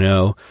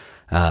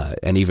 4.0,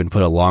 and even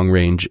put a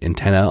long-range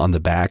antenna on the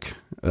back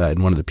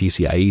in one of the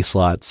PCIe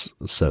slots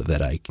so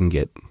that I can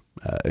get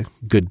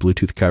good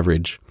Bluetooth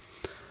coverage.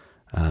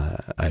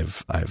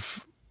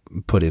 I've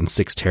put in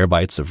 6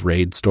 terabytes of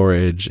RAID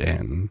storage,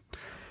 and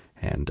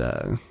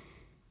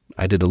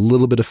I did a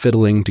little bit of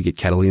fiddling to get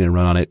Catalina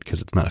run on it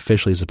because it's not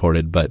officially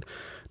supported, but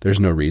there's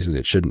no reason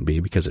it shouldn't be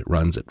because it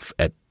runs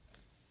at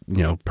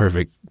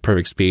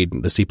perfect speed.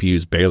 The CPU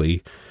is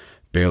barely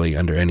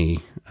under any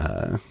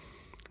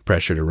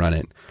pressure to run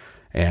it.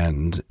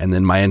 And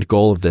then my end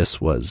goal of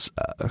this was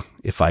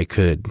if I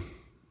could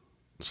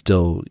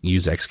still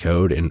use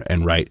Xcode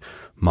and write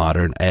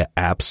modern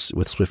apps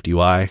with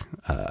SwiftUI,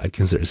 I'd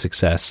consider it a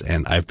success.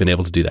 And I've been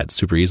able to do that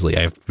super easily.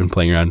 I've been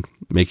playing around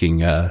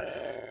making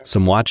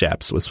some watch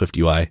apps with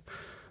SwiftUI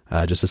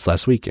just this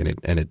last week,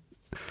 and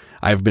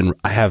I have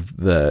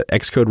the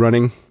Xcode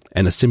running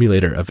and a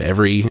simulator of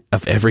every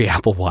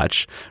Apple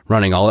Watch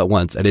running all at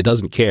once, and it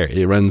doesn't care.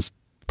 It runs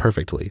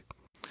perfectly.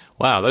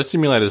 Wow, those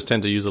simulators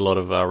tend to use a lot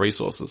of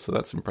resources, so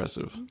that's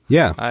impressive.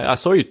 Yeah. I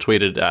saw you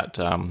tweeted at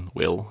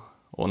Will,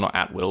 or not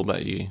at Will,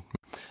 but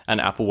an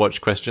Apple Watch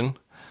question.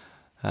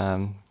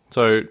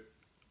 So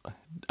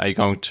are you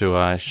going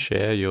to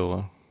share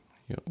your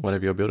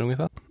whatever you're building with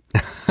us?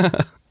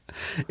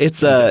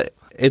 It's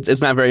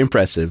not very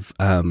impressive.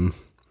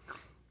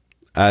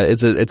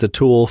 It's a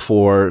tool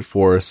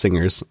for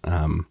singers.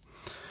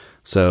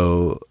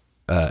 So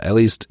at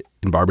least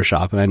in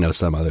barbershop, and I know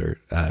some other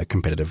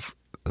competitive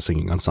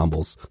singing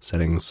ensembles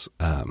settings,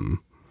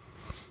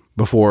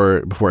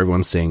 before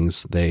everyone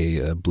sings,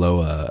 they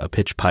blow a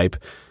pitch pipe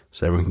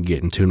so everyone can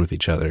get in tune with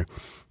each other.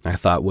 I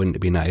thought, wouldn't it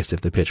be nice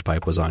if the pitch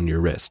pipe was on your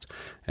wrist?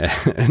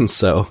 And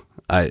so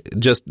I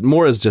just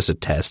more as just a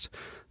test,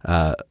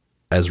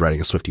 as writing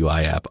a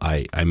SwiftUI app,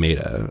 I made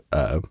an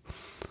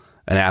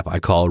app I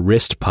call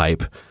Wrist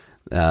Pipe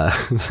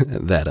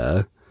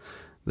that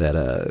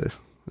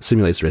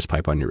simulates wrist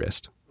pipe on your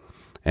wrist.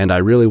 And I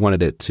really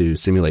wanted it to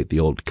simulate the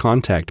old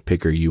contact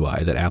picker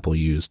UI that Apple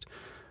used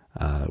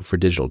for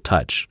digital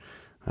touch,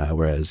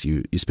 whereas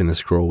you spin the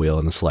scroll wheel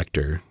and the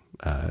selector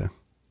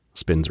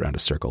spins around a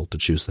circle to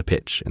choose the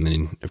pitch, and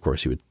then of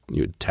course you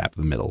would tap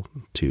the middle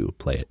to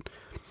play it.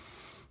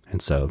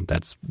 And so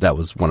that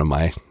was one of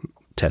my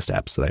test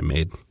apps that I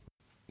made.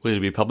 Will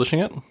you be publishing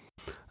it?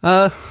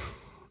 I'm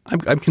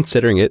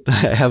considering it.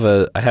 I have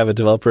a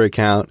developer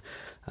account,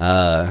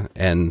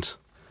 and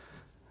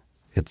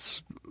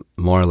it's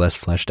more or less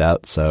fleshed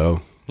out.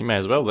 So you may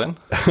as well then.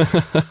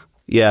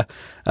 Yeah,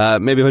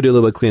 maybe if I do a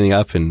little bit of cleaning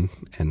up and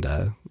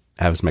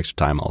have some extra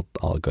time,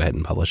 I'll go ahead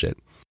and publish it.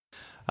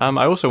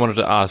 I also wanted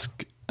to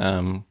ask,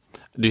 do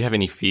you have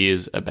any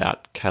fears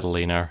about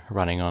Catalina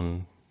running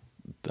on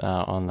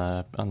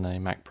the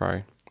Mac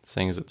Pro,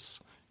 seeing as it's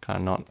kind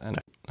of not an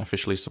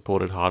officially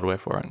supported hardware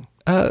for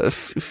it?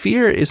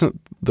 Fear isn't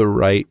the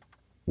right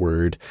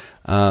word.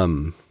 It's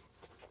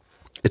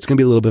going to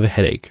be a little bit of a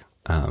headache.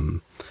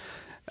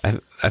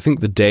 I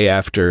think the day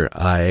after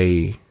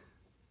I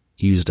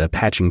used a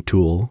patching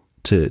tool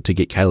to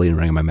get Catalina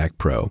running on my Mac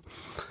Pro,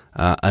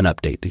 an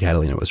update to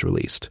Catalina was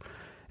released.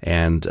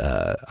 And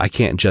I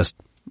can't just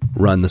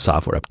run the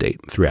software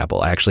update through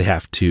Apple. I actually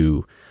have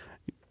to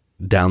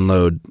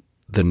download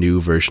the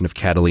new version of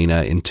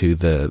Catalina into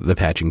the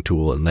patching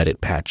tool and let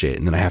it patch it.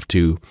 And then I have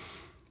to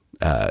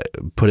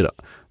put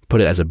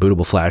it as a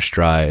bootable flash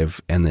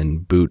drive and then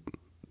boot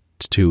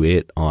to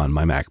it on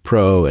my Mac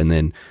Pro and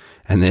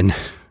then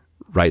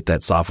write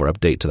that software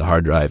update to the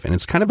hard drive. And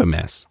it's kind of a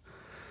mess.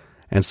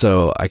 And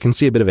so I can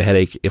see a bit of a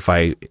headache if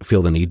I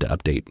feel the need to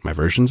update my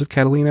versions of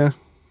Catalina,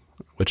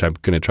 which I'm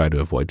going to try to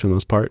avoid for the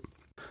most part.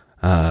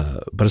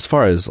 But as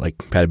far as like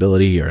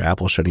compatibility or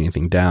Apple shutting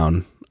anything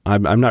down,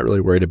 I'm not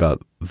really worried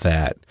about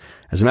that.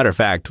 As a matter of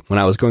fact, when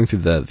I was going through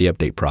the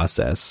update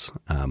process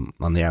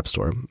on the App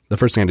Store, the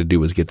first thing I had to do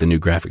was get the new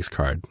graphics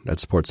card that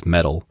supports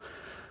Metal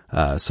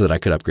so that I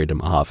could upgrade to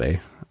Mojave,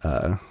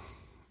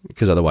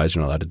 because otherwise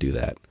you're not allowed to do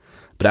that.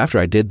 But after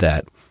I did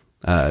that,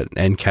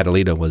 and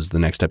Catalina was the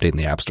next update in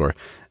the App Store,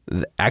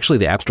 actually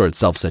the App Store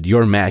itself said,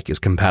 your Mac is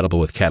compatible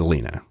with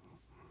Catalina.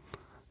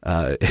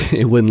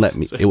 It wouldn't let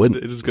me. So it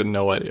wouldn't. It just got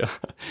no idea.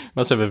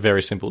 Must have a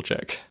very simple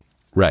check.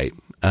 Right.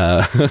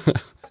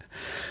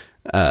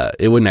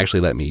 It wouldn't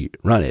actually let me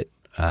run it,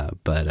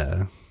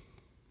 but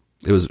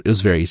it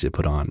was very easy to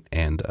put on,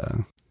 and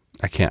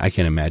I can't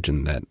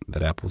imagine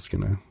that Apple's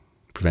gonna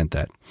prevent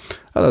that.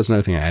 Oh, that was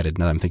another thing I added.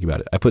 Now that I'm thinking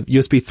about it, I put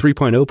USB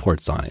 3.0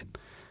 ports on it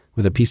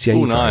with a PCIe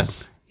card.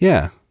 Nice.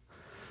 Yeah.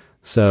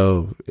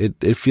 So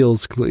it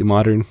feels completely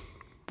modern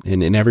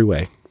in every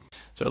way.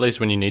 So at least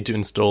when you need to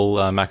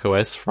install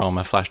macOS from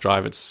a flash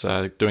drive, it's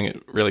doing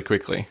it really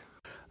quickly.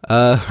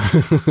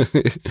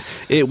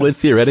 It would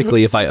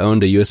theoretically if I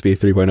owned a USB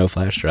 3.0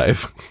 flash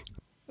drive.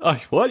 Oh,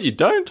 what? You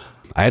don't?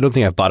 I don't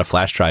think I've bought a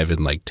flash drive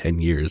in like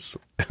 10 years.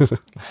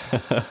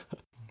 I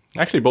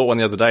actually bought one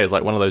the other day. It's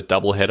like one of those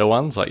double header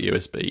ones, like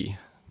USB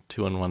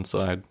 2 on one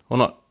side. Well,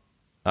 not,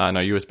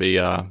 no,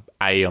 USB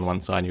A on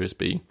one side,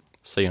 USB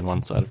C on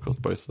one side. Of course,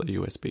 both are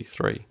USB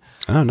 3.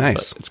 Oh,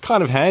 nice. But it's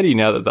kind of handy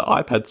now that the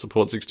iPad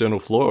supports external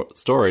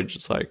storage.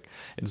 It's like,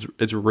 it's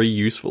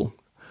reuseful.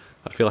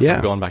 I feel like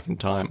I've gone back in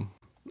time.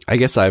 I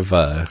guess I've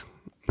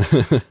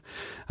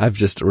I've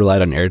just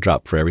relied on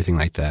AirDrop for everything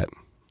like that.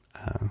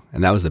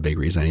 And that was the big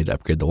reason I needed to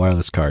upgrade the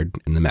wireless card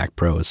in the Mac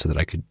Pro, is so that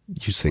I could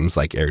use things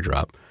like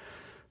AirDrop,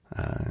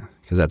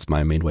 because that's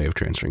my main way of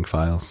transferring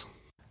files.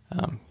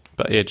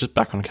 But yeah, just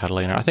back on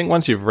Catalina. I think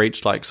once you've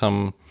reached like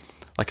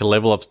a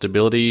level of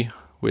stability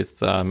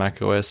with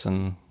Mac OS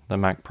and the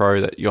Mac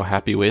Pro that you're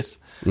happy with,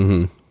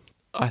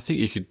 I think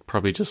you could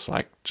probably just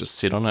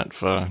sit on it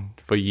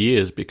for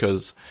years,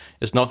 because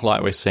it's not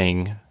like we're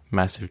seeing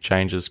massive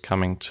changes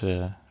coming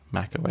to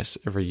Mac OS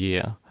every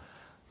year.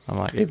 I'm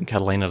like, even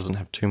Catalina doesn't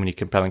have too many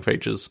compelling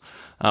features.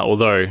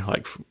 Although,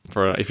 like,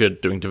 for if you're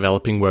doing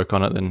developing work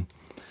on it, then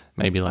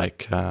maybe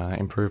like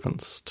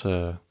improvements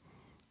to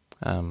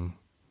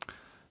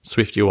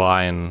Swift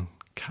UI and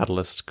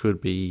Catalyst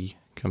could be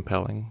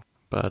compelling.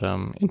 But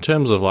in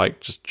terms of like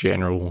just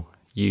general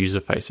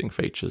user-facing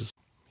features,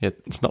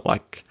 it's not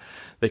like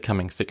they're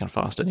coming thick and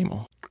fast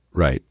anymore.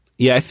 Right.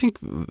 Yeah, I think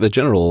the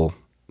general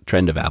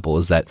trend of Apple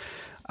is that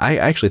I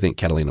actually think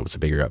Catalina was a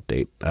bigger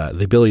update.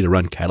 The ability to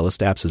run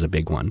Catalyst apps is a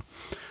big one.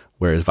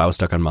 Whereas if I was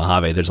stuck on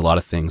Mojave, there's a lot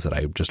of things that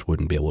I just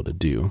wouldn't be able to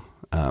do.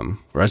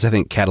 Whereas I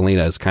think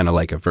Catalina is kind of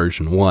like a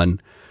version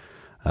 1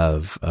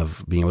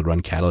 of being able to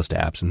run Catalyst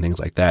apps and things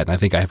like that. And I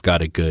think I've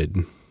got a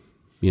good,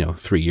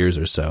 3 years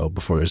or so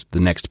before there's the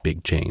next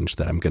big change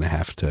that I'm going to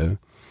have to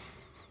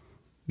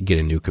get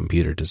a new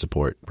computer to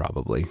support,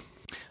 probably.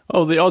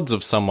 Oh, the odds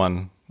of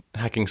someone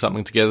hacking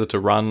something together to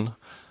run,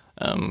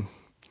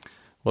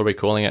 what are we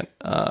calling it?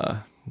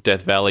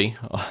 Death Valley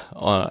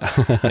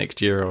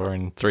next year or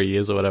in 3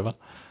 years or whatever,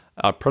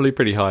 are probably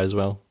pretty high as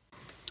well.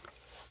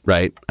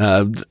 Right.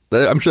 I'm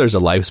sure there's a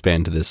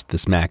lifespan to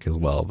this Mac as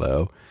well,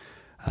 though.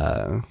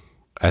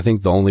 I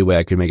think the only way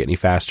I could make it any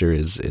faster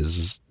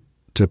is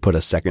to put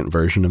a second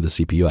version of the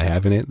CPU I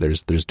have in it.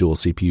 There's dual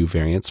CPU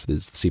variants for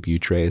this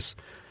CPU trace.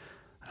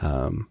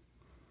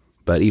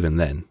 But even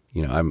then,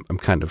 I'm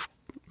kind of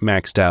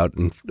maxed out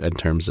in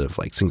terms of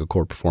like single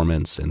core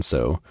performance, and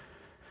so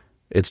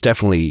it's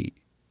definitely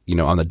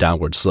on the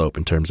downward slope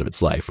in terms of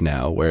its life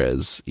now.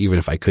 Whereas even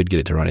if I could get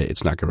it to run it,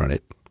 it's not going to run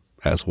it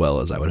as well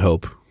as I would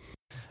hope.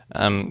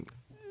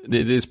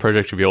 This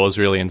project of yours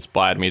really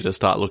inspired me to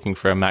start looking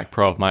for a Mac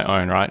Pro of my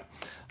own, right?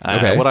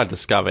 Okay. What I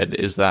discovered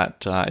is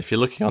that if you're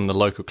looking on the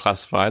local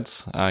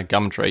classifieds,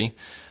 Gumtree,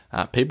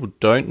 people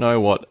don't know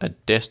what a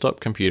desktop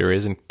computer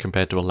is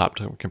compared to a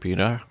laptop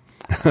computer.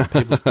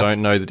 People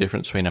don't know the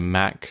difference between a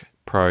Mac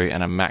Pro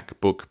and a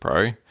MacBook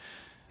Pro.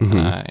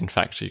 In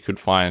fact, you could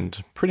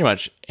find pretty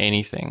much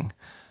anything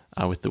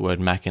with the word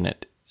Mac in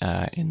it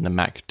in the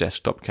Mac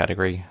desktop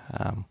category,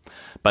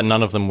 but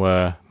none of them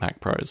were Mac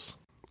Pros.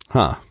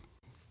 Huh.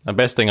 The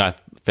best thing I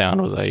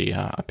found was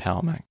a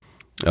Power Mac.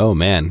 Oh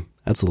man,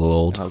 that's a little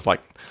old. It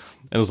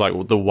was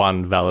like the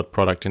one valid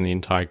product in the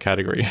entire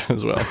category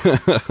as well.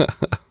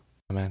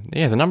 Man,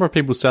 yeah, the number of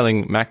people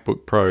selling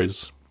MacBook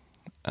Pros,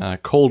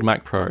 called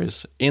Mac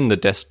Pros, in the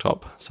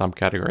desktop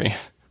subcategory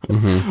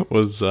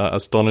was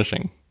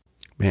astonishing.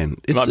 Man,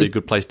 it might be a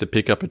good place to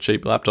pick up a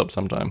cheap laptop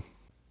sometime.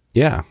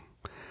 Yeah,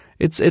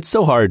 it's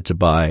so hard to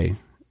buy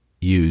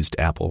used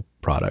Apple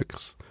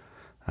products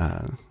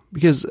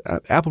because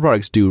Apple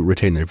products do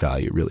retain their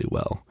value really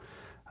well.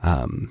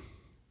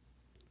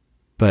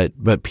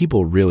 But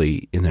people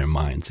really, in their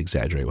minds,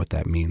 exaggerate what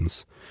that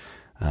means.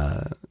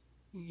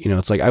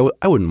 It's like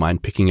I wouldn't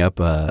mind picking up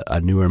a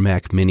newer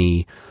Mac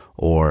Mini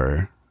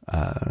or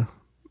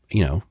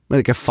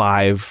like a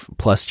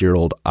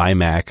 5+-year-old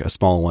iMac, a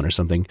small one or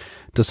something,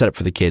 to set up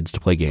for the kids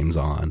to play games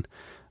on.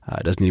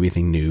 It doesn't need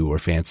anything new or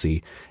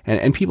fancy,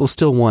 and people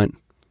still want,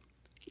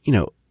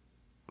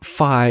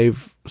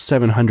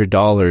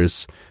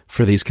 $500-$700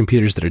 for these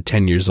computers that are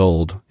 10 years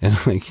old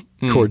and like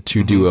Core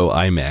 2 Duo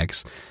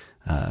iMacs,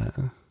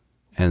 and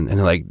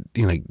they're like,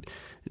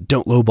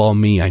 don't lowball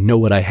me. I know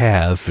what I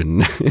have,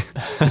 and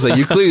it's like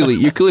you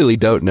clearly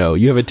don't know.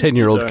 You have a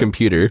 10-year-old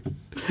computer.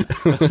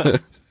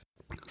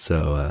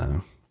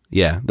 So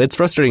yeah, that's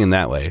frustrating in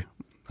that way.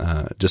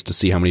 Just to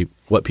see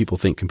what people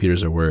think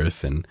computers are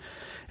worth, and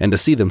to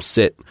see them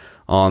sit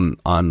on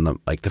the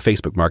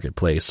Facebook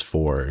Marketplace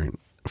for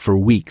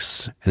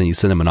weeks, and then you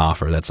send them an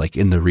offer that's like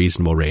in the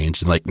reasonable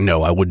range, and like,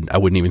 no, I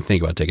wouldn't even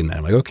think about taking that.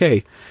 I'm like,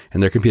 okay,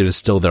 and their computer's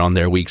still there on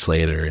there weeks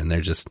later, and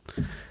they're just.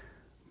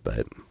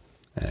 But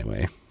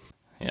anyway,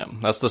 yeah,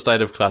 that's the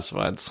state of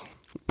classifieds.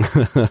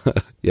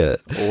 Yeah,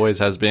 always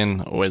has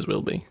been, always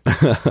will be.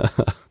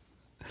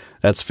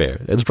 That's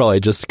fair. It's probably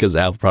just because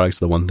Apple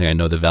products are the one thing I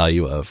know the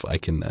value of. I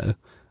can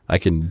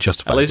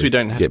justify. At least we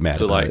don't have get mad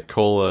to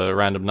call a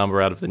random number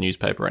out of the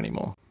newspaper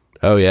anymore.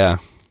 Oh yeah,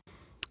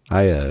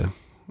 I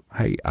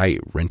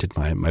rented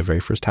my very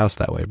first house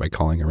that way by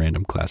calling a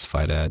random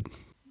classified ad.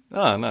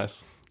 Oh,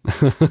 nice.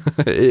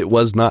 It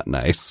was not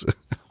nice.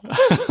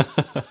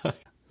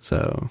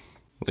 So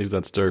leave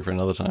that story for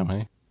another time,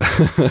 hey?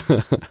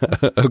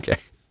 Okay.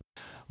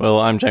 Well,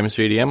 I'm James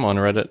VDM on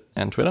Reddit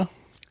and Twitter.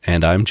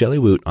 And I'm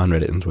Jellywoot on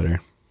Reddit and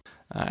Twitter.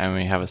 And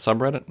we have a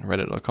subreddit,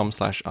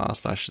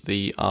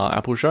 reddit.com/r/the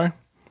Apple Show.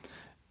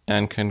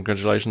 And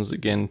congratulations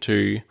again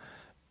to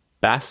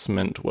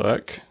Bassment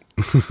Work.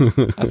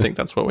 I think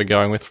that's what we're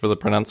going with for the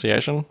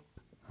pronunciation.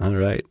 All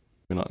right.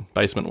 We're not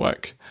Basement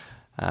Work.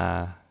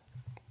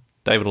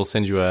 David will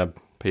send you a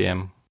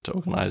PM to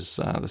organise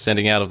the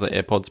sending out of the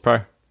AirPods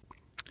Pro.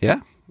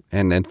 Yeah.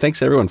 And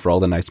thanks everyone for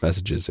all the nice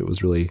messages. It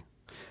was really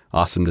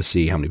awesome to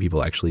see how many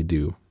people actually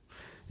do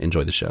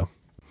enjoy the show.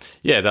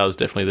 Yeah, that was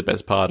definitely the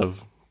best part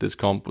of this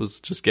comp,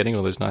 was just getting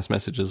all those nice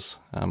messages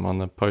on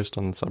the post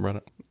on the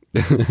subreddit.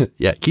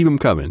 Yeah, keep them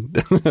coming.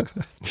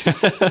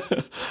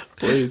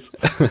 Please.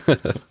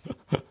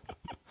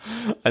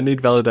 I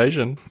need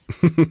validation.